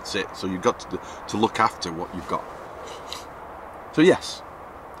 That's it. So you've got to look after what you've got. So yes,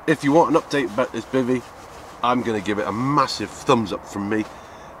 if you want an update about this bivvy, I'm going to give it a massive thumbs up from me.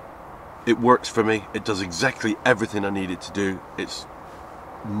 It works for me. It does exactly everything I need it to do. It's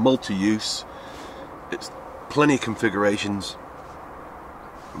multi-use. It's plenty of configurations.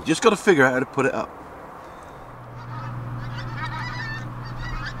 You just got to figure out how to put it up.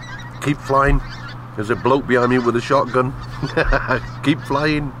 Keep flying. There's a bloke behind me with a shotgun. Keep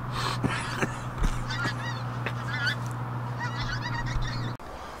flying.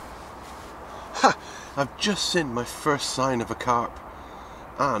 Ha! I've just seen my first sign of a carp,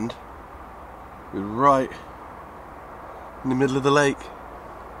 and we're right in the middle of the lake.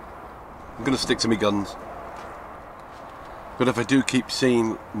 I'm going to stick to my guns. But if I do keep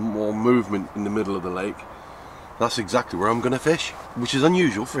seeing more movement in the middle of the lake, that's exactly where I'm going to fish, which is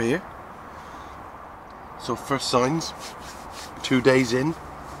unusual for here. So first signs, 2 days in.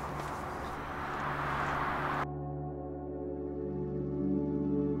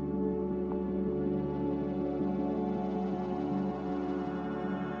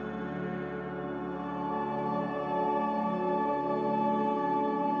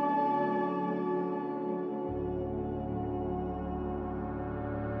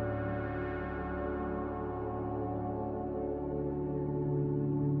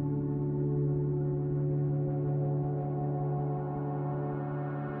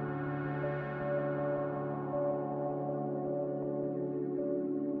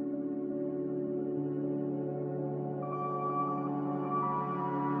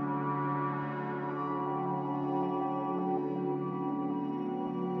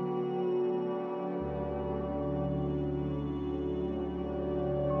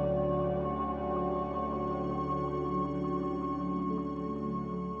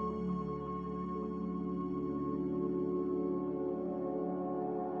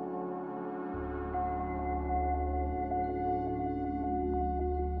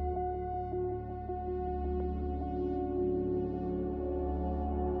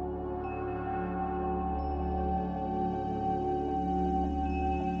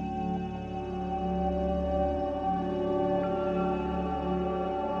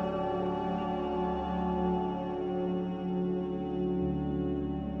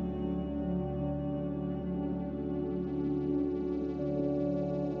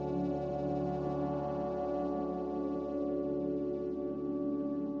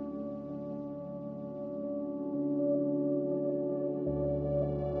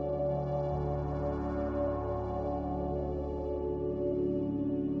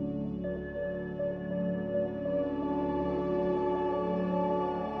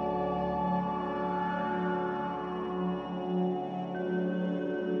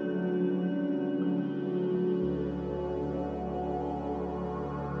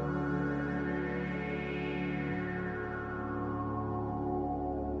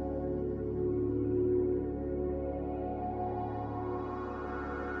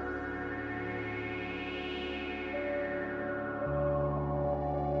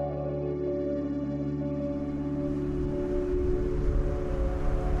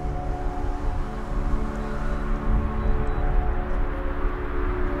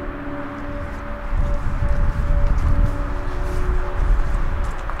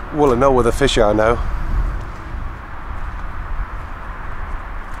 Well, I know where the fish are now.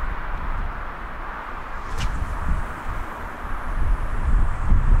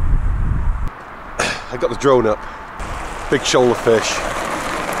 I got the drone up. Big shoal of fish.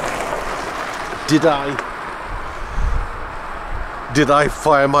 Did I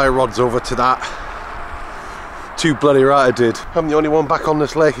fire my rods over to that Too bloody right I did. I'm the only one back on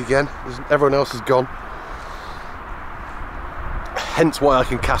this lake again. Everyone else is gone. Hence why I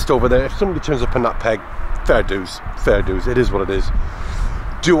can cast over there. If somebody turns up in that peg, fair dues, fair dues. It is what it is.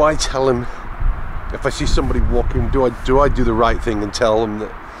 Do I tell him, if I see somebody walking, do I do the right thing and tell them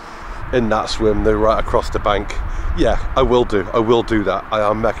that in that swim they're right across the bank? Yeah, I will do that.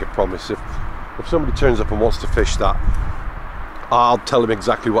 I'll make a promise. If somebody turns up and wants to fish that, I'll tell them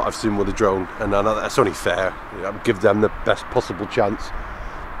exactly what I've seen with the drone, and I know that's only fair. I'll give them the best possible chance.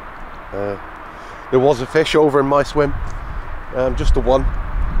 There was a fish over in my swim, just the one.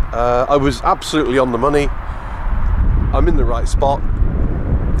 I was absolutely on the money. I'm in the right spot.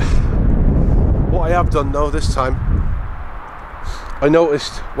 What I have done though this time, I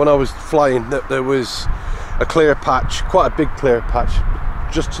noticed when I was flying that there was a clear patch, quite a big clear patch,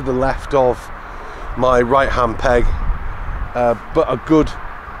 just to the left of my right hand peg, but a good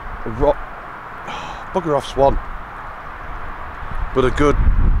bugger off swan, but a good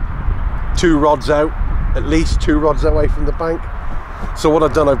 2 rods out, at least 2 rods away from the bank. So what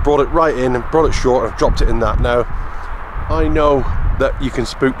I've done, I've brought it right in and brought it short. I've dropped it in that. Now I know that you can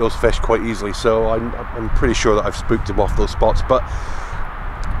spook those fish quite easily, so I'm pretty sure that I've spooked them off those spots, but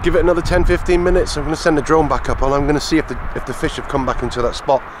give it another 10-15 minutes. I'm going to send the drone back up and I'm going to see if the fish have come back into that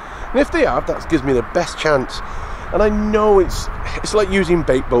spot, and if they have, that gives me the best chance. And I know it's like using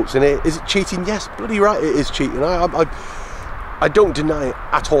bait boats, and is it cheating? Yes, bloody right it is cheating. I don't deny it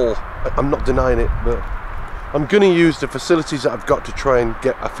at all. I'm not denying it, but I'm going to use the facilities that I've got to try and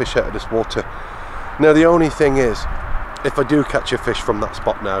get a fish out of this water. Now the only thing is, if I do catch a fish from that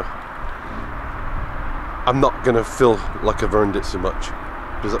spot now, I'm not going to feel like I've earned it so much.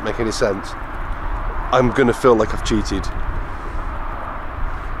 Does that make any sense? I'm going to feel like I've cheated.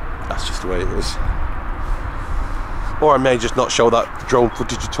 That's just the way it is. Or I may just not show that drone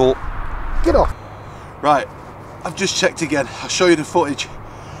footage at all. Get off! Right, I've just checked again. I'll show you the footage.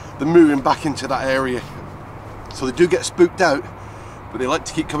 They're moving back into that area. So they do get spooked out, but they like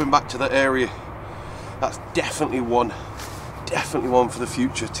to keep coming back to that area. That's definitely one for the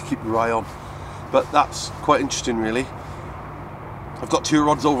future to keep your eye on. But that's quite interesting really. I've got 2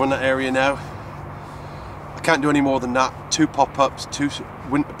 rods over in that area now. I can't do any more than that. 2 pop-ups, 2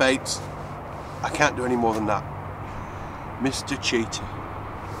 winter baits. I can't do any more than that. Mr. Cheater.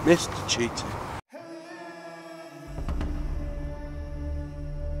 Mr. Cheater.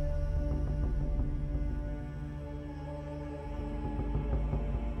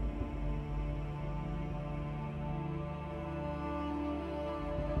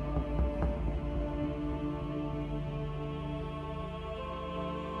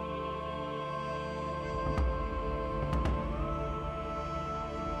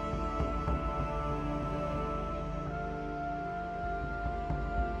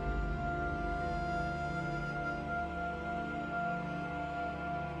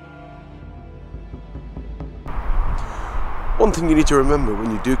 One thing you need to remember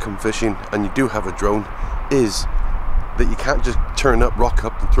when you do come fishing and you do have a drone is that you can't just turn up, rock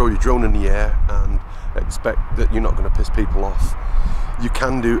up and throw your drone in the air and expect that you're not going to piss people off. You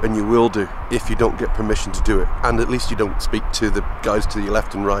can do and you will do if you don't get permission to do it, and at least you don't speak to the guys to your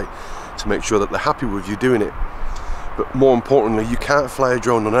left and right to make sure that they're happy with you doing it. But more importantly, you can't fly a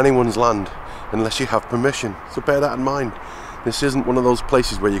drone on anyone's land unless you have permission, so bear that in mind. This isn't one of those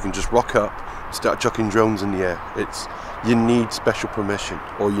places where you can just rock up and start chucking drones in the air. You need special permission,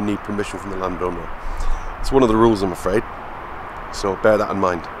 or you need permission from the landowner. It's one of the rules, I'm afraid, so bear that in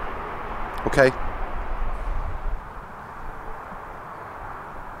mind. Okay?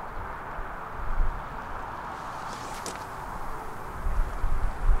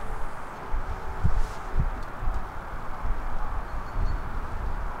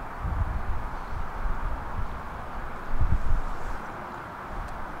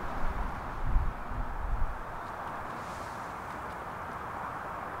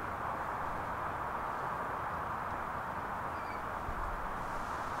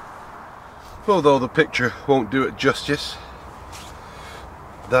 Although the picture won't do it justice,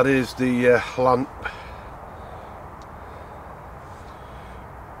 that is the land.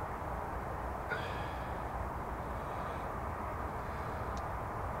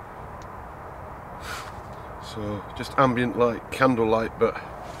 So just ambient light, candle light, but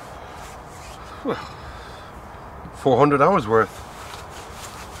well, 400 hours worth.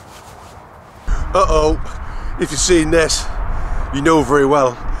 Uh-oh, if you've seen this, you know very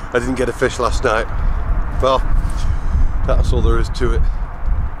well I didn't get a fish last night. Well, that's all there is to it.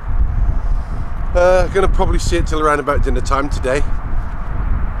 Gonna probably see it till around about dinner time today.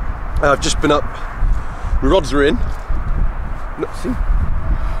 I've just been up. My rods are in. No, see?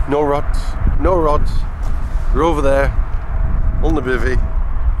 No rods. No rods. We're over there on the bivvy.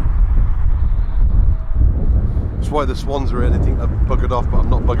 That's why the swans are ready. I think I've buggered off, but I'm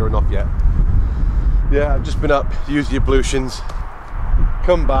not buggering off yet. Yeah, I've just been up, used the ablutions,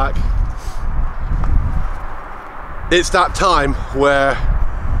 come back. It's that time where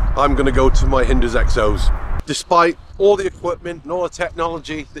I'm going to go to my Hinders Exos. Despite all the equipment and all the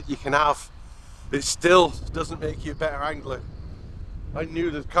technology that you can have, it still doesn't make you a better angler. I knew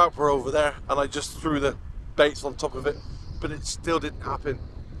the carp were over there and I just threw the baits on top of it, but it still didn't happen.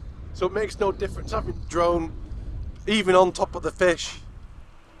 So it makes no difference having the drone, even on top of the fish,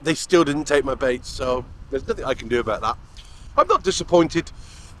 they still didn't take my baits, so there's nothing I can do about that. I'm not disappointed,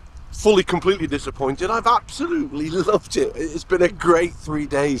 fully, completely disappointed. I've absolutely loved it. It's been a great 3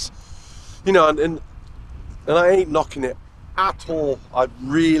 days. You know, and I ain't knocking it at all. I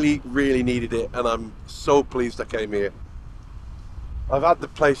really, really needed it, and I'm so pleased I came here. I've had the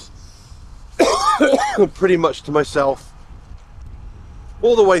place pretty much to myself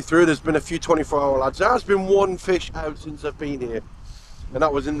all the way through. There's been a few 24-hour lads. There has been one fish out since I've been here, and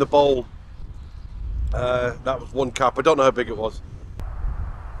that was in the bowl. That was one carp. I don't know how big it was.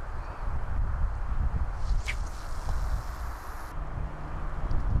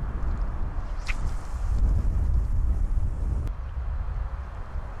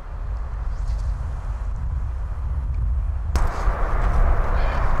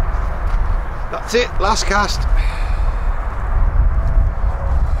 That's it, last cast.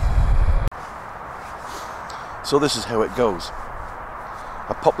 So this is how it goes.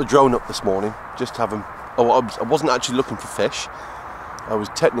 I popped the drone up this morning, just to have them. Oh, I wasn't actually looking for fish. I was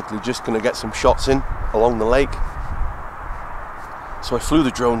technically just going to get some shots in along the lake. So I flew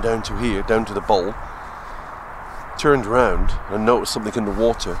the drone down to here, down to the bowl, turned around and noticed something in the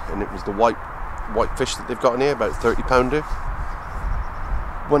water, and it was the white fish that they've got in here, about 30-pounder.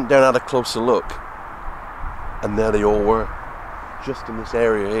 Went down, had a closer look, and there they all were, just in this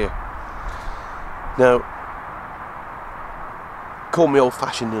area here. Now, call me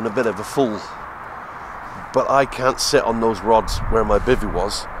old-fashioned and a bit of a fool, but I can't sit on those rods where my bivvy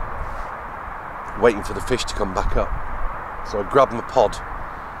was, waiting for the fish to come back up. So I grabbed my pod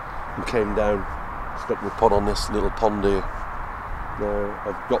and came down, stuck my pod on this little pond here. Now,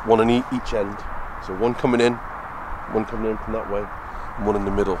 I've got one on each end, so one coming in from that way, and one in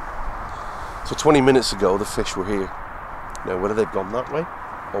the middle. So 20 minutes ago the fish were here. Now whether they've gone that way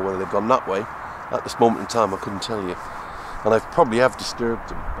or whether they've gone that way, at this moment in time I couldn't tell you. And I probably have disturbed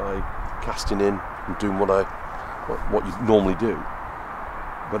them by casting in and doing what you normally do.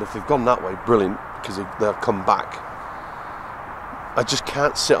 But if they've gone that way, brilliant, because they'll come back. I just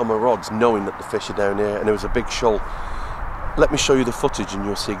can't sit on my rods knowing that the fish are down here, and there was a big shoal. Let me show you the footage and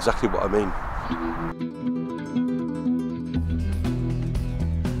you'll see exactly what I mean.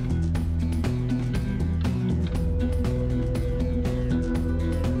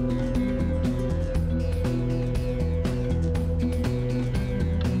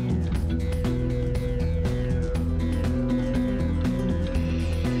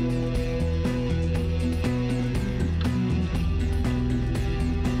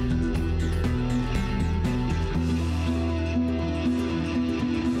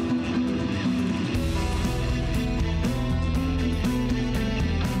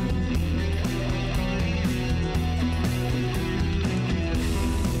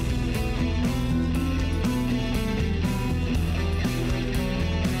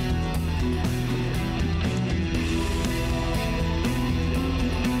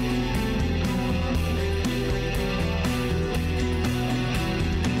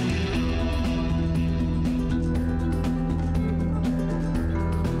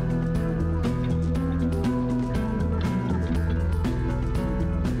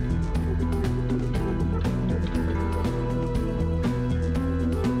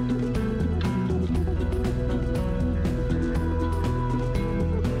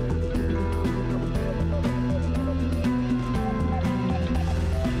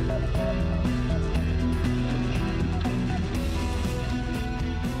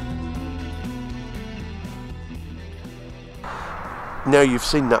 Now you've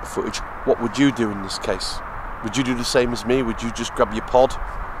seen that footage, what would you do in this case? Would you do the same as me? Would you just grab your pod,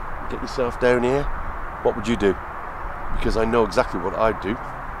 get yourself down here? What would you do? Because I know exactly what I'd do,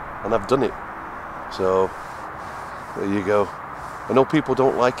 and I've done it. So, there you go. I know people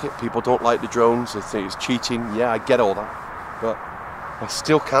don't like it, people don't like the drones, they think it's cheating. Yeah, I get all that. But I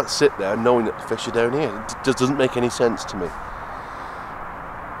still can't sit there knowing that the fish are down here. It just doesn't make any sense to me.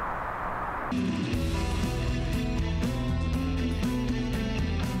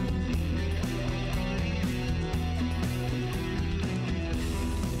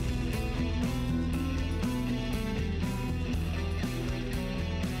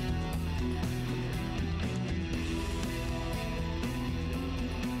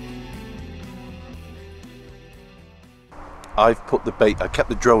 I've put the bait, I kept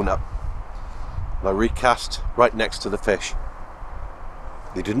the drone up, and I recast right next to the fish.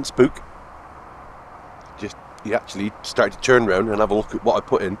 They didn't spook. Just, he actually started to turn around and have a look at what I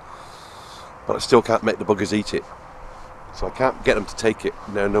put in, but I still can't make the buggers eat it. So I can't get them to take it.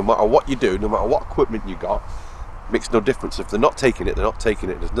 Now, no matter what you do, no matter what equipment you got, it makes no difference. If they're not taking it, they're not taking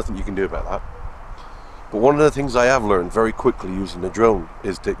it. There's nothing you can do about that. But one of the things I have learned very quickly using the drone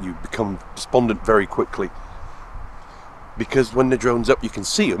is that you become despondent very quickly. Because when the drone's up, you can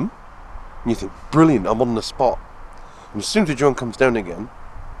see them, and you think, brilliant, I'm on the spot. And as soon as the drone comes down again,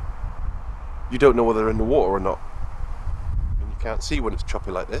 you don't know whether they're in the water or not. And you can't see when it's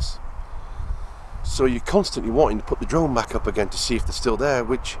choppy like this. So you're constantly wanting to put the drone back up again to see if they're still there,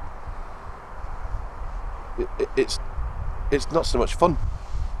 which it's not so much fun.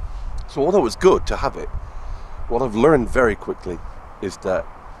 So although it's good to have it, what I've learned very quickly is that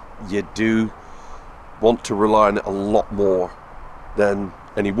you do want to rely on it a lot more than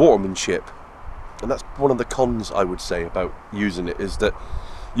any watermanship. And that's one of the cons, I would say, about using it, is that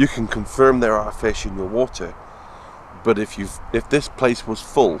you can confirm there are fish in your water, but if this place was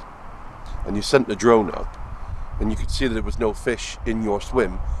full and you sent the drone up and you could see that there was no fish in your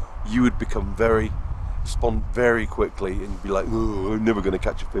swim, you would become respond very quickly and be like, oh, I'm never going to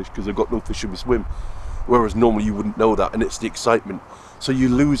catch a fish because I've got no fish in my swim. Whereas normally you wouldn't know that, and it's the excitement. So you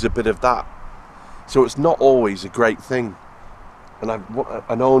lose a bit of that. So it's not always a great thing. And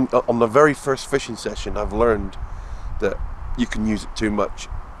I know on the very first fishing session, I've learned that you can use it too much,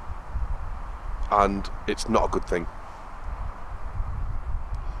 and it's not a good thing.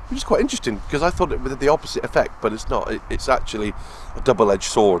 Which is quite interesting, because I thought it would have the opposite effect, but it's not. It's actually a double-edged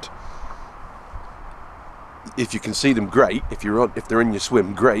sword. If you can see them, great. If they're in your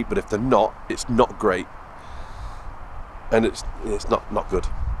swim, great. But if they're not, it's not great, and it's not good.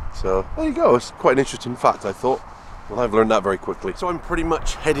 So there you go. It's quite an interesting fact, I thought. Well, I've learned that very quickly. So I'm pretty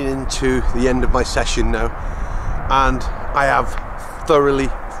much heading into the end of my session now, and I have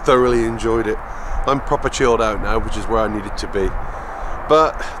thoroughly enjoyed it. I'm proper chilled out now, which is where I needed to be.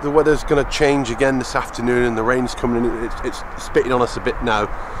 But the weather's going to change again this afternoon, and the rain's coming in. It's spitting on us a bit now,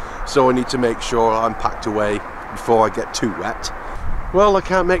 so I need to make sure I'm packed away before I get too wet. Well, I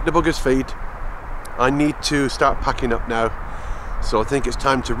can't make the buggers feed. I need to start packing up now, so I think it's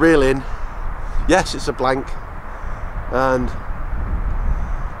time to reel in. Yes, it's a blank, and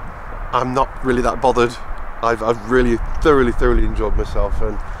I'm not really that bothered. I've really thoroughly enjoyed myself,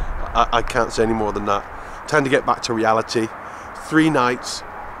 and I can't say any more than that. Time to get back to reality. 3 nights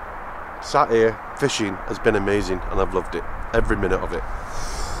sat here fishing has been amazing, and I've loved it, every minute of it.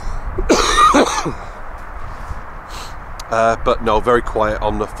 But no, very quiet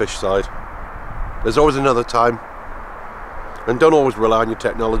on the fish side. There's always another time, and don't always rely on your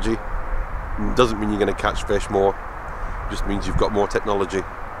technology. It doesn't mean you're going to catch fish more, it just means you've got more technology.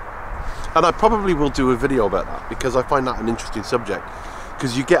 And I probably will do a video about that, because I find that an interesting subject,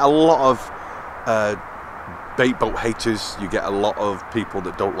 because you get a lot of bait boat haters, you get a lot of people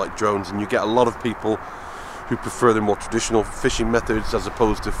that don't like drones, and you get a lot of people who prefer the more traditional fishing methods as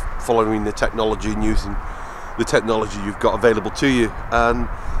opposed to following the technology and using the technology you've got available to you. And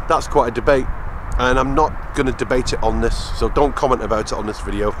that's quite a debate, and I'm not going to debate it on this, so don't comment about it on this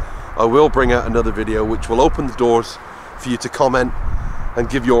video. I will bring out another video which will open the doors for you to comment and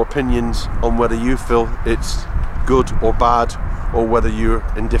give your opinions on whether you feel it's good or bad, or whether you're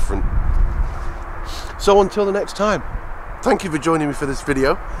indifferent. So until the next time, thank you for joining me for this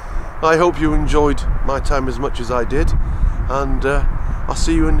video. I hope you enjoyed my time as much as I did, and I'll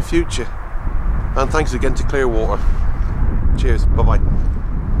see you in the future. And thanks again to Clearwater. Cheers, bye bye.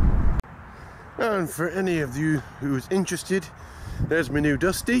 And for any of you who's interested, there's my new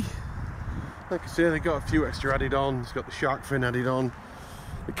Dusty. Like I say, they got a few extra added on. It's got the shark fin added on.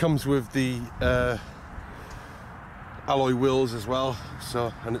 It comes with the alloy wheels as well,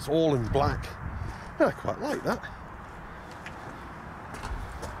 so, and it's all in black. I quite like that.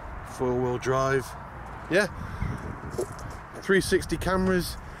 4-wheel drive, yeah. 360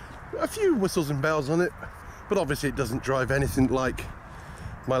 cameras, a few whistles and bells on it, but obviously it doesn't drive anything like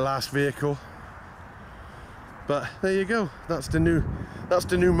my last vehicle. But there you go. That's the new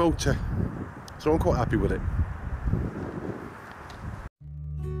motor. So I'm quite happy with it.